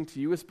encouraging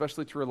to you,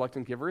 especially to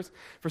reluctant givers.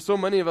 For so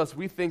many of us,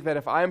 we think that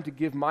if I am to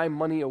give my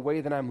money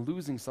away, then I'm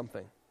losing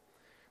something.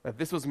 That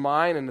this was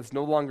mine, and it's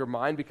no longer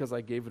mine because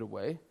I gave it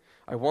away.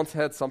 I once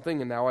had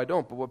something, and now I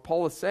don't. But what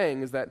Paul is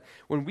saying is that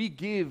when we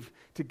give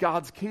to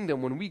God's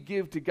kingdom, when we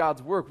give to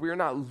God's work, we are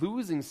not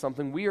losing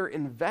something. We are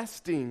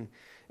investing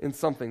in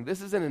something.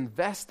 This is an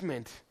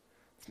investment.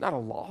 It's not a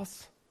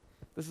loss.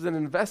 This is an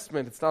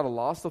investment. It's not a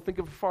loss. So think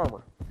of a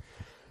farmer.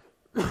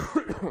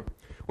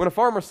 When a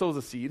farmer sows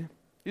a seed,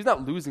 he's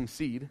not losing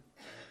seed.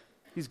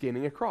 He's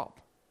gaining a crop.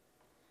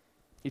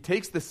 He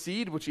takes the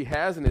seed which he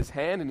has in his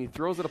hand and he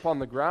throws it upon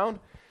the ground.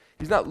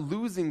 He's not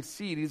losing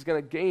seed. He's going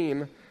to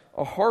gain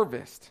a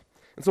harvest.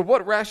 And so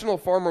what rational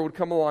farmer would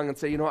come along and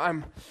say,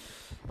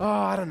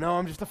 I don't know,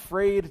 I'm just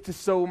afraid to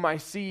sow my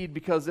seed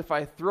because if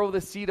I throw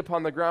the seed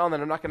upon the ground,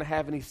 then I'm not going to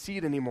have any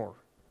seed anymore.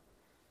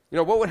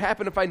 What would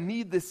happen if I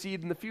need this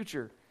seed in the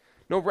future?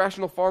 No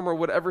rational farmer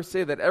would ever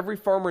say that. Every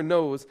farmer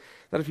knows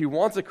that if he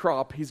wants a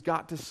crop, he's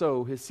got to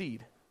sow his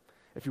seed.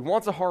 If he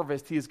wants a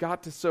harvest, he has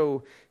got to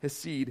sow his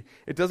seed.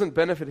 It doesn't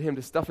benefit him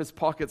to stuff his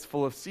pockets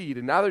full of seed.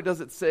 And neither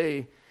does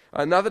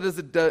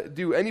it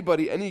do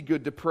anybody any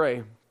good to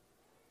pray,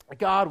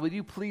 God, will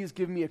you please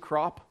give me a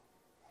crop?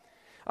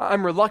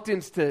 I'm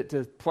reluctant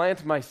to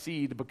plant my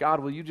seed, but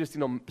God, will you just,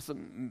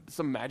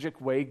 some magic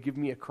way give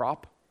me a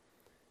crop?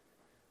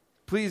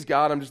 Please,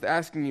 God, I'm just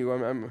asking you.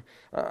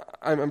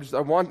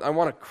 I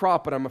want a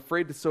crop, but I'm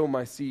afraid to sow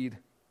my seed.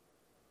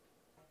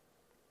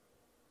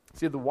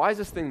 See, the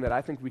wisest thing that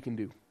I think we can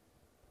do,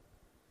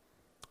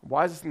 the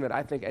wisest thing that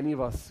I think any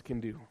of us can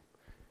do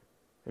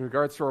in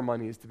regards to our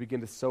money is to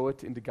begin to sow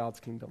it into God's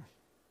kingdom.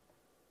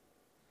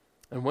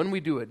 And when we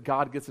do it,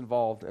 God gets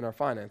involved in our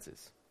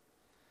finances.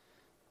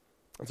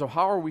 And so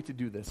how are we to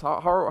do this?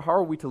 How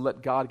are we to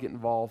let God get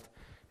involved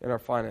in our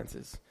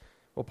finances?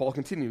 Well, Paul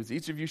continues,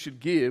 each of you should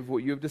give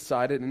what you have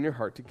decided in your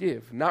heart to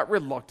give, not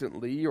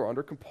reluctantly or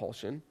under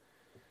compulsion,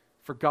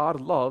 for God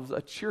loves a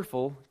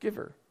cheerful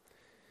giver.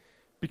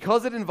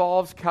 Because it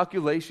involves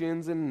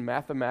calculations and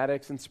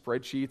mathematics and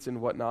spreadsheets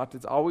and whatnot,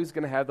 it's always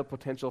going to have the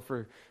potential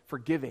for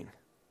giving,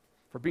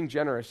 for being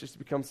generous, just to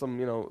become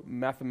some,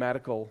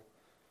 mathematical,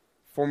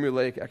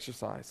 formulaic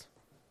exercise.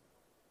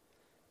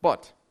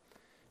 But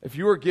if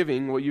you are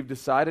giving what you've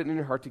decided in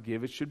your heart to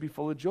give, it should be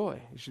full of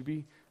joy. It should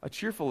be a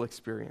cheerful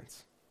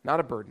experience, not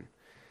a burden.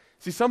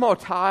 See, somehow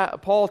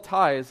Paul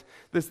ties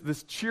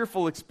this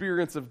cheerful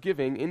experience of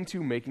giving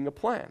into making a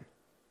plan.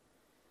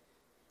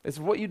 It's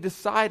what you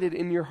decided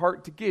in your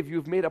heart to give.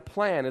 You've made a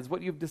plan. It's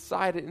what you've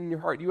decided in your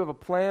heart. You have a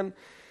plan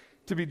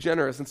to be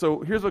generous. And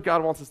so here's what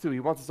God wants us to do. He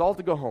wants us all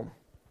to go home.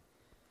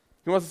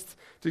 He wants us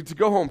to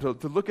go home,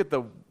 to look at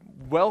the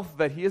wealth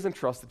that he has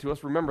entrusted to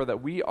us. Remember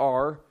that we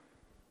are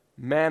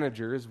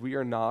managers. We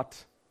are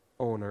not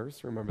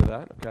owners. Remember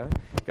that, okay?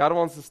 God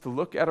wants us to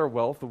look at our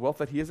wealth, the wealth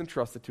that he has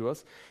entrusted to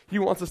us. He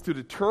wants us to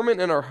determine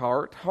in our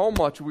heart how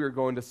much we are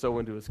going to sow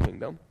into his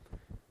kingdom.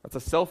 That's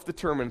a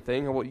self-determined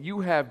thing, and what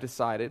you have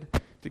decided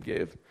to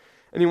give.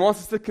 And he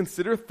wants us to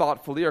consider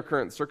thoughtfully our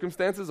current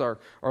circumstances, our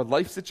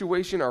life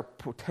situation, our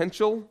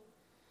potential.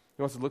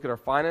 He wants us to look at our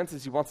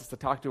finances. He wants us to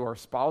talk to our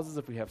spouses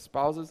if we have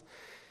spouses.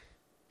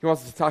 He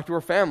wants us to talk to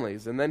our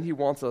families. And then he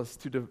wants us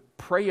to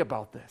pray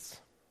about this.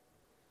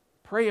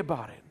 Pray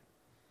about it.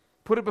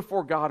 Put it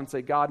before God and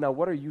say, God, now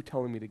what are you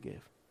telling me to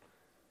give?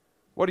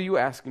 What are you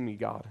asking me,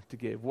 God, to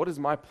give? What is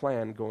my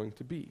plan going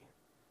to be?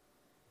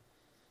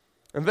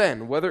 And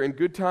then, whether in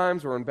good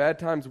times or in bad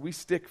times, we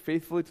stick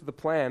faithfully to the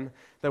plan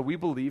that we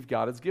believe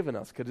God has given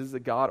us, because it is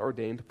a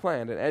God-ordained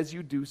plan. And as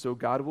you do so,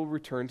 God will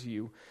return to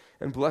you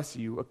and bless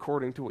you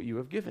according to what you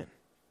have given.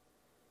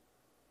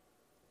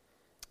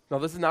 Now,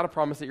 this is not a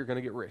promise that you're going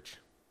to get rich.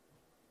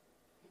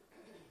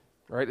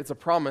 Right? It's a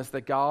promise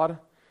that God,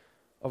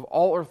 of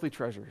all earthly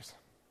treasures,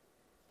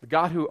 the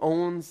God who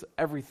owns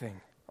everything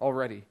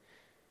already,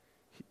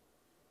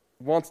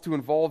 wants to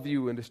involve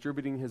you in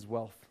distributing his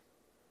wealth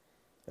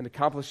and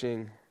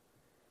accomplishing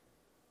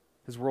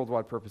his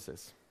worldwide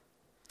purposes.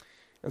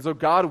 And so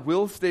God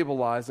will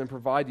stabilize and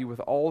provide you with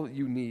all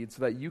you need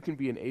so that you can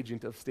be an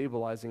agent of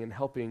stabilizing and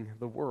helping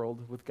the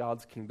world with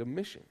God's kingdom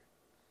mission.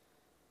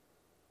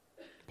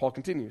 Paul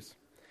continues,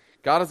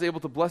 God is able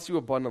to bless you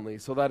abundantly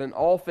so that in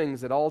all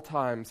things at all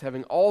times,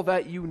 having all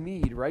that you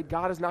need, right?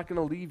 God is not going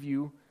to leave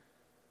you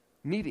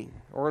needing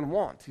or in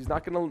want. He's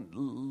not going to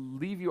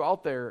leave you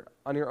out there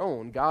on your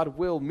own. God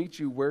will meet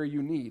you where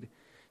you need.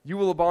 You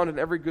will abound in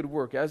every good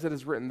work. As it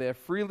is written, they have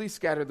freely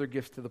scattered their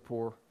gifts to the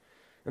poor,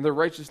 and their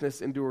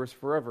righteousness endures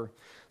forever.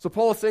 So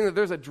Paul is saying that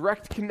there's a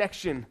direct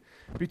connection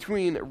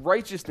between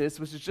righteousness,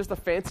 which is just a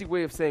fancy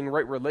way of saying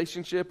right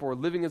relationship, or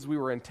living as we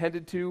were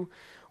intended to,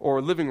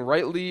 or living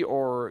rightly,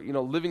 or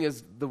living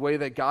as the way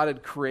that God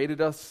had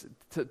created us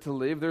to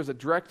live. There's a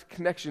direct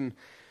connection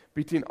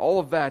between all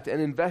of that and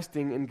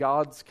investing in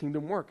God's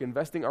kingdom work,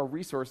 investing our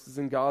resources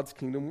in God's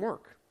kingdom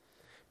work.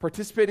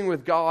 Participating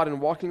with God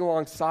and walking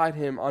alongside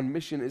him on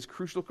mission is a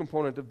crucial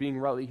component of being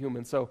rightly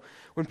human. So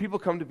when people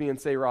come to me and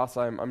say, Ross,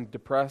 I'm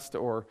depressed,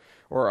 or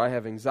I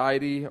have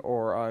anxiety,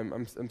 or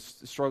I'm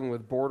struggling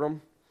with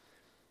boredom,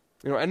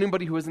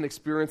 anybody who isn't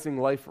experiencing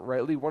life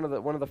rightly, one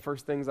of the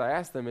first things I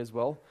ask them is,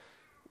 well,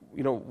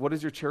 what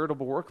is your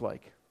charitable work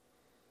like?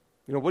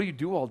 What do you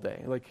do all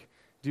day? Like,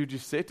 do you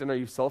just sit and are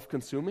you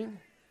self-consuming?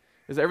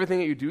 Is everything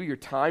that you do, your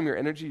time, your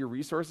energy, your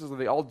resources, are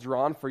they all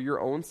drawn for your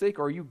own sake,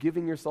 or are you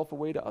giving yourself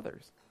away to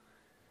others?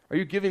 Are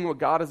you giving what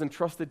God has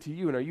entrusted to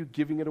you, and are you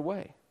giving it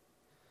away?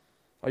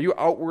 Are you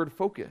outward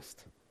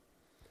focused?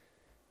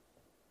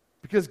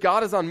 Because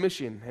God is on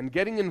mission, and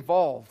getting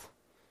involved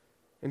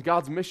in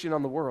God's mission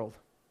on the world,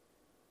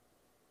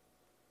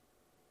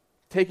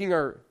 taking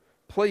our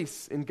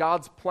place in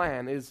God's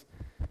plan is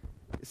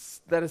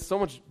so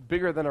much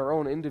bigger than our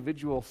own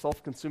individual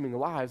self-consuming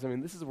lives. I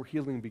mean, this is where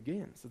healing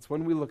begins. It's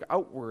when we look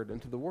outward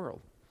into the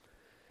world.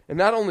 And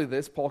not only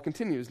this, Paul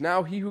continues,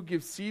 now he who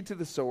gives seed to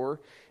the sower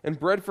and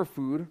bread for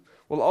food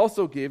will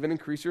also give and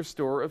increase your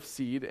store of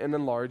seed and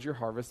enlarge your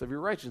harvest of your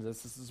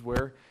righteousness. This is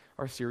where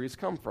our series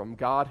come from.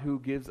 God who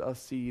gives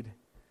us seed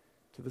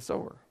to the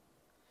sower.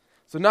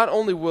 So not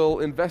only will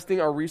investing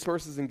our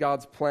resources in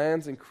God's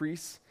plans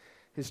increase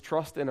his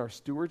trust in our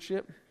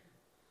stewardship,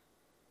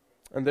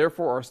 and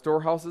therefore our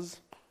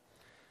storehouses,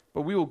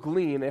 but we will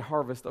glean a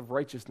harvest of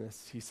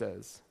righteousness, he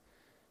says.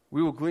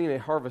 We will glean a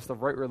harvest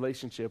of right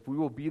relationship. We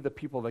will be the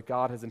people that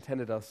God has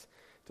intended us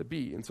to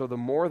be. And so the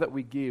more that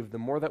we give, the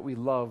more that we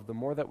love, the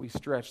more that we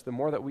stretch, the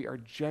more that we are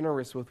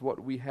generous with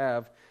what we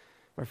have,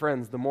 my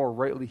friends, the more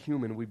rightly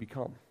human we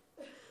become.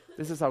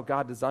 This is how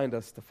God designed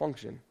us to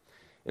function.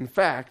 In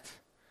fact,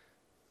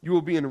 you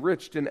will be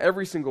enriched in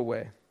every single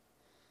way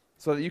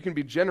so that you can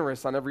be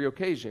generous on every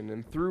occasion.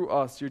 And through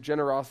us, your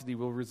generosity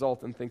will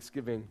result in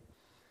thanksgiving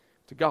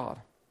to God.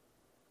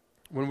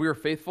 When we are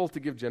faithful to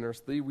give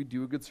generously, we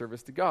do a good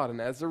service to God.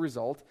 And as a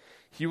result,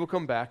 he will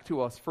come back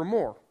to us for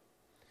more.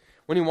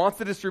 When he wants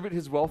to distribute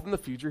his wealth in the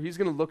future, he's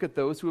going to look at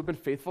those who have been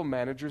faithful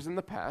managers in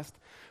the past,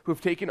 who have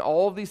taken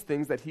all of these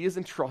things that he has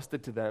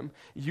entrusted to them,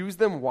 used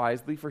them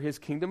wisely for his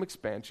kingdom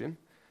expansion,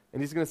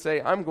 and he's going to say,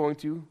 I'm going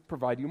to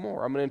provide you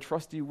more. I'm going to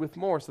entrust you with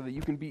more so that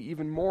you can be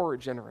even more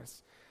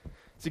generous.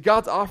 See,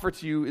 God's offer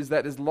to you is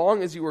that as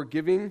long as you are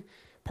giving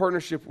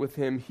partnership with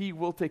him, he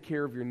will take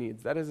care of your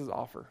needs. That is his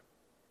offer.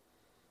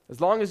 As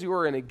long as you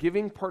are in a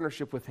giving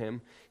partnership with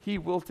him, he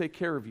will take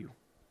care of you.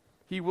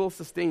 He will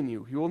sustain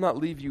you. He will not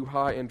leave you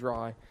high and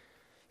dry.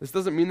 This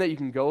doesn't mean that you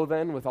can go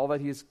then with all that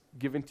he has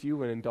given to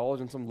you and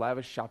indulge in some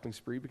lavish shopping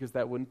spree, because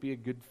that wouldn't be a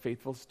good,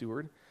 faithful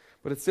steward.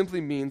 But it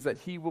simply means that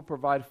he will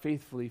provide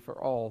faithfully for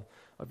all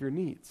of your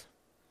needs.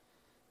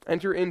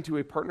 Enter into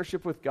a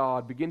partnership with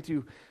God. Begin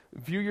to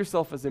view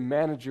yourself as a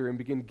manager and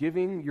begin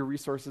giving your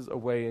resources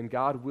away, and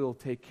God will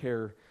take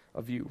care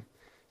of you.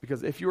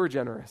 Because if you are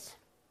generous,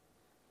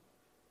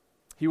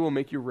 he will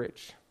make you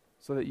rich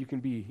so that you can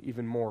be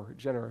even more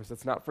generous.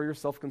 It's not for your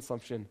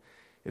self-consumption.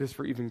 It is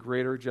for even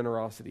greater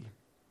generosity.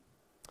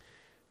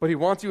 But he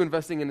wants you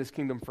investing in his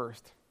kingdom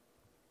first.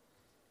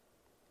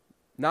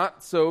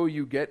 Not so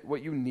you get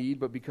what you need,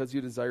 but because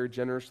you desire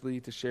generously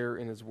to share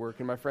in his work.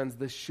 And my friends,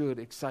 this should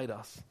excite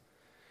us.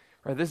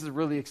 Right? This is a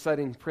really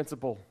exciting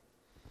principle.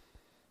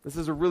 This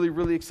is a really,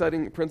 really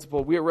exciting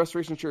principle. We at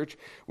Restoration Church,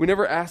 we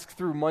never ask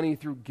through money,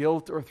 through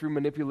guilt, or through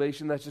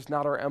manipulation. That's just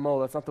not our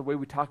MO. That's not the way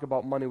we talk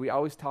about money. We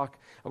always talk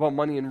about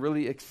money in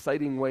really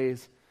exciting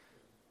ways.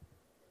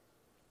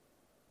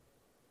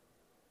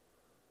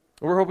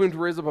 We're hoping to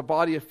raise up a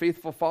body of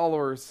faithful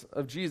followers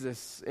of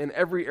Jesus in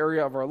every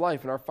area of our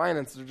life, and our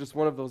finances are just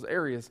one of those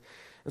areas.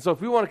 And so if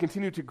we want to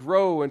continue to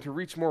grow and to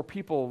reach more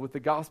people with the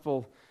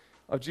gospel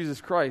of Jesus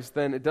Christ,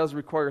 then it does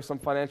require some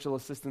financial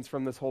assistance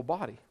from this whole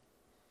body.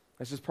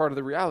 That's just part of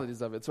the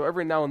realities of it. So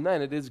every now and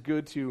then, it is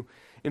good to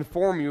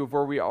inform you of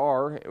where we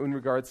are in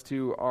regards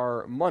to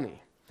our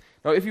money.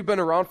 Now, if you've been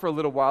around for a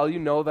little while, you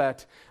know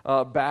that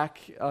back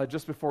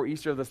just before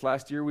Easter of this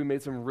last year, we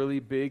made some really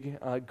big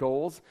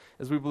goals,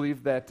 as we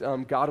believe that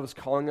God was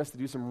calling us to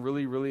do some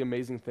really, really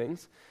amazing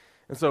things.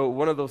 And so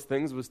one of those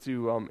things was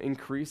to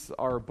increase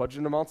our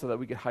budget amount so that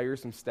we could hire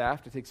some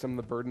staff to take some of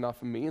the burden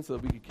off of me, and so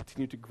that we could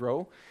continue to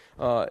grow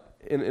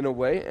in a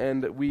way.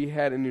 And we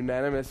had an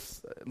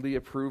unanimously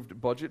approved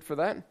budget for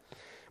that.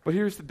 But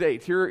here's the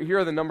date. Here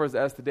are the numbers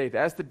as to date.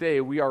 As today,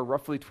 we are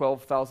roughly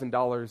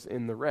 $12,000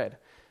 in the red.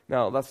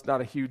 Now, that's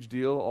not a huge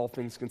deal, all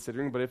things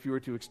considering, but if you were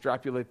to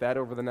extrapolate that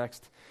over the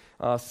next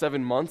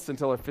 7 months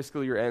until our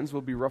fiscal year ends,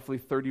 we'll be roughly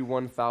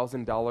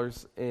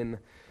 $31,000 in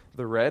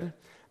the red.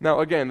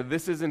 Now, again,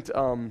 this isn't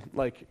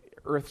like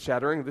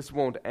earth-shattering. This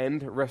won't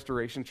end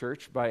Restoration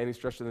Church by any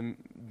stretch of the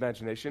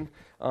imagination,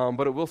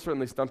 but it will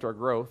certainly stunt our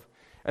growth.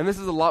 And this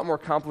is a lot more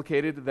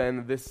complicated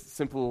than this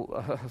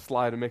simple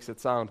slide makes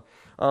it sound.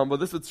 But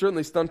this would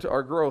certainly stunt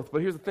our growth.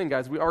 But here's the thing,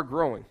 guys. We are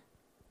growing.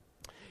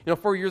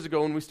 4 years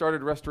ago when we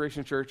started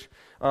Restoration Church,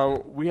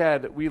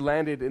 we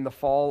landed in the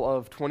fall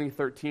of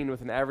 2013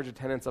 with an average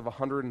attendance of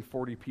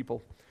 140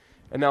 people.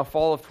 And now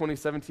fall of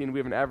 2017, we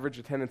have an average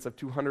attendance of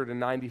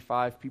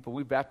 295 people.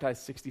 We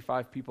baptized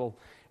 65 people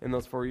in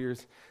those 4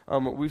 years.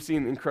 We've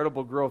seen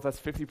incredible growth. That's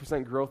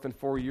 50% growth in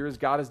 4 years.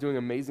 God is doing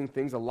amazing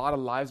things. A lot of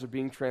lives are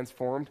being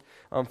transformed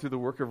through the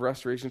work of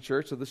Restoration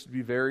Church, so this should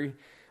be very,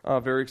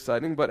 very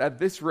exciting. But at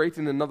this rate,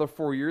 in another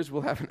 4 years,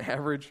 we'll have an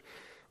average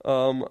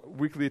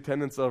weekly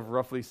attendance of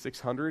roughly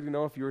 600,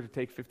 if you were to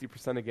take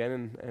 50%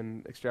 again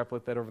and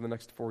extrapolate that over the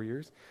next 4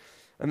 years.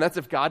 And that's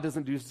if God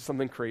doesn't do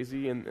something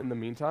crazy in the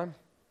meantime.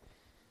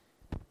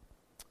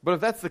 But if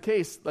that's the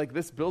case,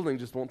 this building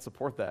just won't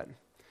support that.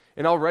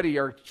 And already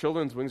our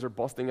children's wings are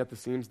busting at the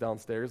seams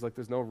downstairs.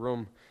 There's no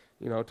room,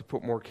 to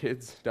put more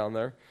kids down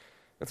there.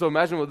 And so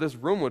imagine what this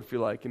room would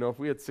feel like, if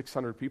we had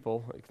 600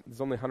 people.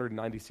 There's only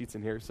 190 seats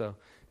in here, so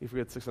if we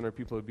had 600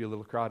 people, it would be a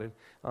little crowded.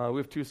 We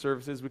have 2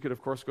 services. We could,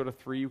 of course, go to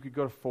 3. We could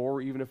go to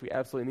 4, even if we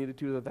absolutely needed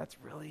to. That's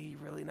really,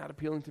 really not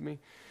appealing to me.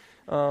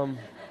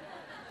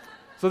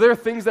 So there are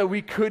things that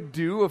we could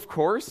do, of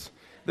course.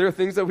 There are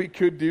things that we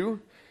could do.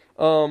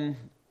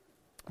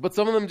 But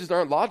some of them just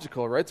aren't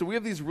logical, right? So we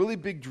have these really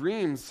big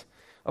dreams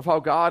of how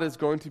God is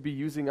going to be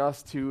using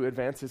us to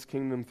advance his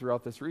kingdom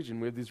throughout this region.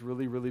 We have these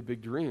really, really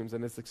big dreams,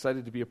 and it's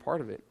excited to be a part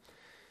of it.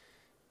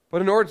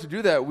 But in order to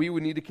do that, we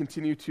would need to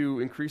continue to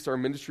increase our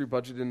ministry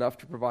budget enough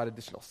to provide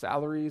additional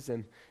salaries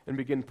and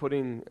begin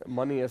putting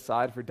money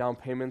aside for down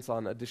payments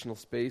on additional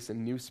space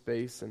and new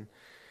space, and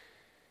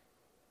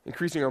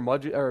increasing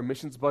our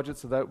missions budget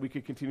so that we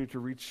could continue to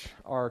reach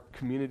our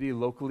community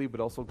locally but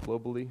also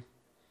globally.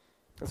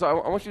 And so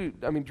I want you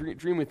to,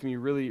 dream with me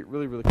really,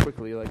 really, really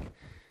quickly.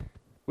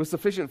 With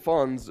sufficient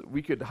funds,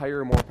 we could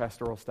hire more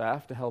pastoral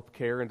staff to help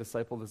care and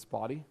disciple this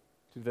body,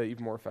 to do that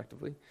even more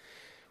effectively.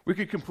 We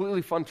could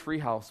completely fund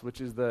Treehouse,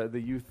 which is the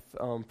youth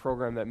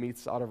program that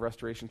meets out of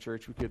Restoration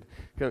Church. We could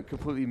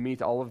completely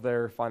meet all of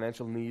their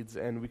financial needs,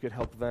 and we could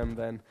help them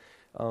then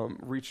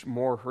reach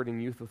more hurting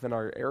youth within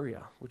our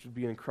area, which would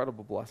be an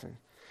incredible blessing.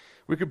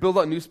 We could build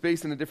out new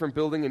space in a different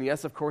building, and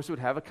yes, of course, it would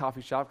have a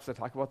coffee shop, because I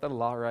talk about that a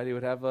lot, right? It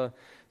would have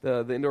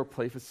the indoor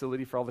play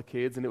facility for all the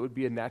kids, and it would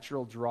be a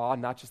natural draw,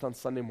 not just on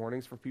Sunday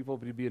mornings for people,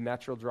 but it would be a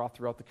natural draw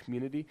throughout the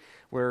community,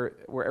 where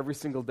every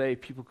single day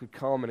people could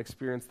come and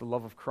experience the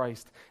love of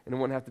Christ, and it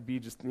wouldn't have to be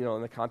just, in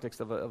the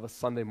context of a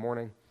Sunday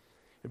morning.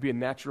 It would be a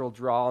natural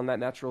draw, and that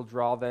natural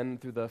draw then,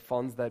 through the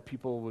funds that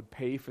people would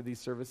pay for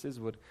these services,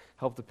 would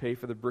help to pay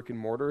for the brick and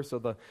mortar. So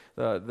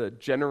the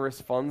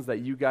generous funds that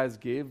you guys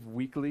give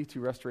weekly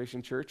to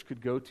Restoration Church could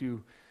go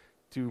to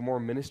more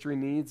ministry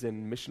needs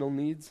and missional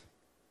needs.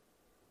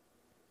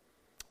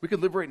 We could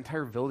liberate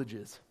entire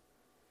villages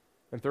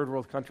in third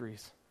world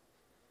countries.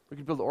 We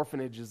could build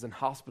orphanages and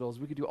hospitals.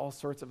 We could do all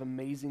sorts of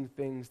amazing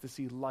things to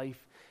see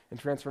life and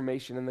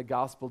transformation and the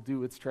gospel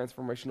do its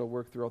transformational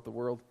work throughout the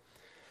world.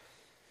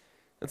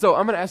 And so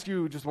I'm going to ask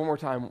you just one more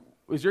time,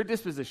 is your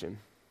disposition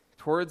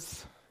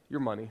towards your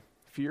money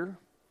fear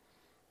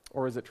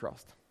or is it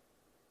trust?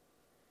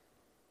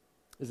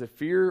 Is it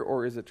fear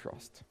or is it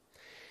trust?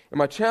 And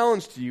my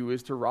challenge to you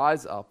is to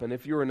rise up, and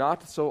if you are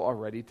not so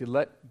already, to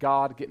let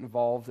God get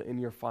involved in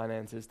your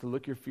finances, to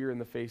look your fear in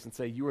the face and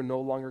say, you are no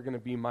longer going to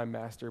be my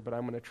master, but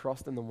I'm going to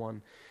trust in the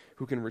one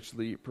who can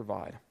richly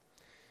provide.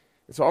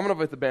 And so I'm going to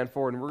invite the band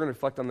forward, and we're going to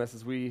reflect on this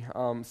as we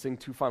sing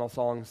two final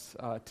songs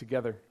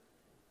together.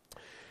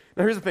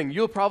 Now here's the thing.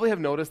 You'll probably have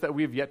noticed that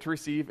we have yet to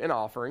receive an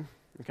offering,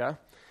 okay?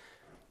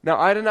 Now,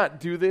 I did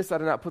not do this. I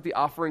did not put the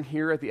offering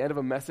here at the end of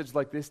a message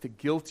like this to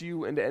guilt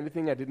you into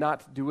anything. I did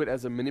not do it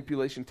as a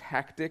manipulation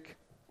tactic.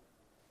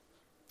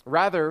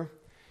 Rather,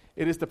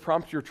 it is to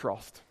prompt your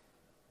trust.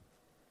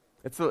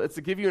 It's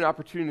to give you an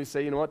opportunity to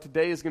say, you know what,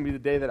 today is going to be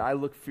the day that I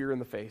look fear in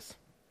the face.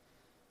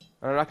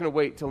 And I'm not going to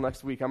wait till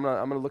next week. I'm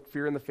going to look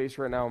fear in the face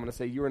right now. I'm going to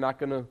say, you are not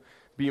going to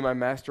be my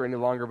master any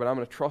longer, but I'm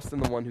going to trust in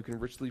the one who can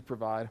richly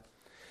provide.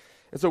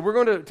 And so we're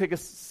going to take a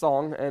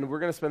song, and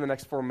we're going to spend the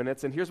next 4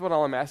 minutes. And here's what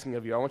all I'm asking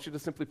of you. I want you to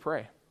simply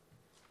pray.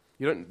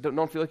 You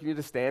don't feel like you need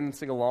to stand and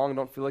sing along.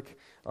 Don't feel like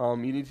you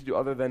need to do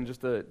other than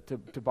just to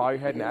bow your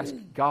head and ask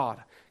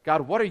God,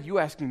 what are you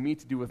asking me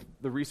to do with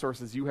the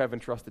resources you have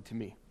entrusted to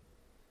me?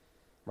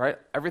 Right?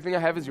 Everything I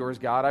have is yours,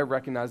 God. I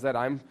recognize that.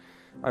 I'm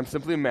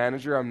simply a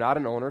manager. I'm not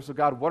an owner. So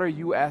God, what are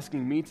you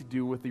asking me to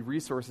do with the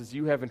resources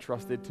you have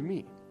entrusted to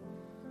me?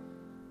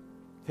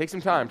 Take some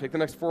time. Take the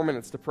next 4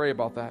 minutes to pray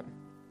about that.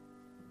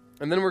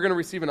 And then we're going to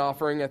receive an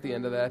offering at the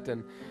end of that.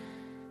 And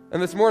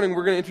this morning,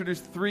 we're going to introduce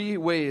 3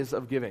 ways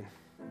of giving.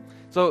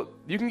 So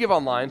you can give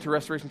online to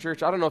Restoration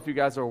Church. I don't know if you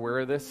guys are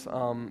aware of this.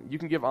 You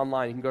can give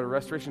online. You can go to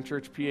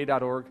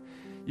restorationchurchpa.org.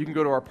 You can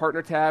go to our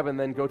partner tab and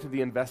then go to the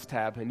invest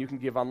tab, and you can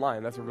give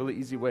online. That's a really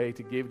easy way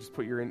to give. Just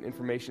put your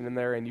information in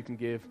there, and you can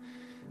give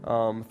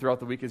throughout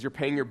the week as you're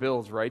paying your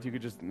bills, right? You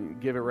could just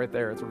give it right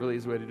there. It's a really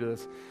easy way to do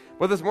this.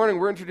 But this morning,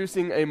 we're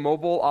introducing a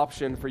mobile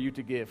option for you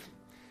to give.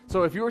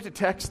 So if you were to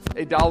text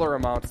a dollar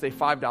amount, say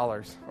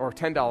 $5 or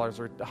 $10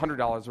 or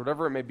 $100,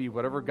 whatever it may be,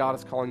 whatever God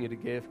is calling you to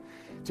give,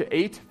 to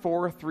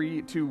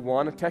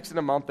 84321, text an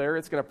amount there.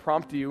 It's going to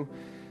prompt you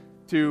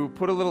to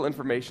put a little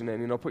information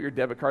in. Put your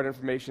debit card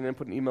information in,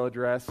 put an email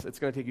address. It's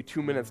going to take you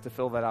 2 minutes to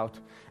fill that out.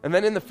 And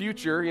then in the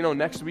future,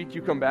 next week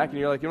you come back and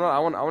you're like, I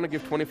want to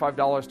give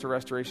 $25 to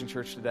Restoration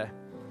Church today.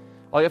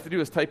 All you have to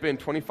do is type in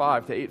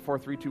 25 to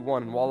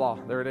 84321, and voila,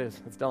 there it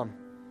is. It's done.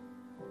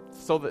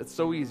 It's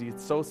so easy.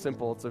 It's so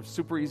simple. It's a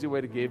super easy way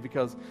to give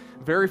because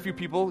very few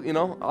people,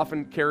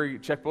 often carry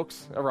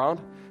checkbooks around.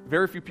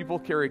 Very few people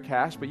carry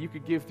cash, but you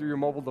could give through your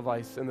mobile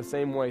device in the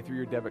same way through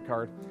your debit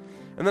card.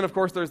 And then, of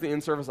course, there's the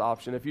in-service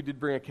option. If you did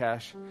bring a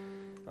cash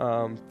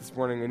this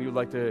morning and you'd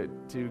like to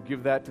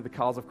give that to the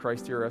cause of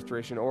Christ here at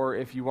Restoration, or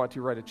if you want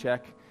to write a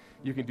check,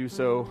 you can do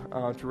so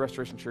to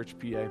Restoration Church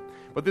PA.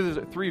 But there's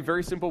 3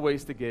 very simple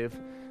ways to give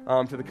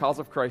to the cause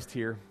of Christ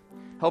here.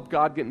 Help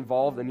God get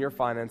involved in your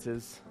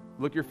finances.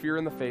 Look your fear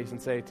in the face and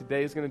say,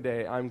 today is going to be the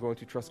day I'm going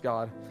to trust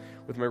God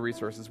with my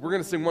resources. We're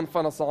going to sing one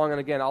final song, and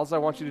again, all I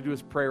want you to do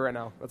is pray right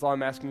now. That's all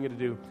I'm asking you to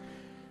do.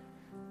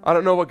 I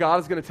don't know what God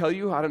is going to tell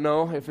you. I don't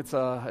know if it's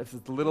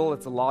little,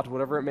 it's a lot,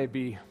 whatever it may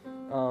be.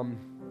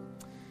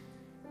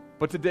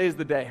 But today is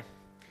the day.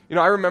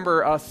 I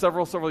remember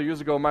several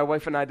years ago, my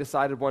wife and I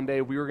decided one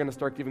day we were going to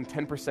start giving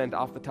 10%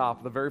 off the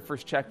top. The very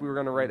first check we were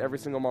going to write every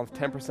single month,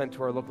 10%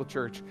 to our local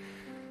church.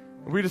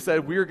 We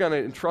decided we were going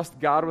to entrust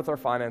God with our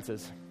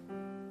finances.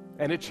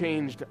 And it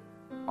changed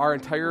our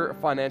entire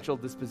financial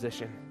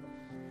disposition.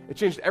 It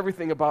changed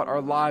everything about our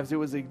lives. It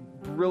was a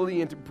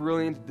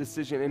brilliant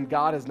decision, and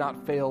God has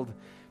not failed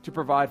to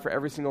provide for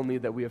every single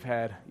need that we have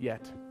had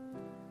yet.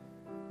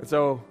 And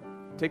so,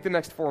 take the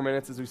next 4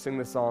 minutes as we sing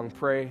this song,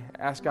 pray,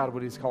 ask God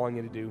what He's calling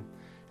you to do,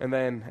 and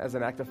then, as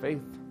an act of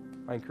faith,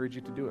 I encourage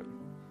you to do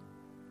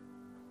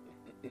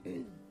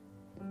it.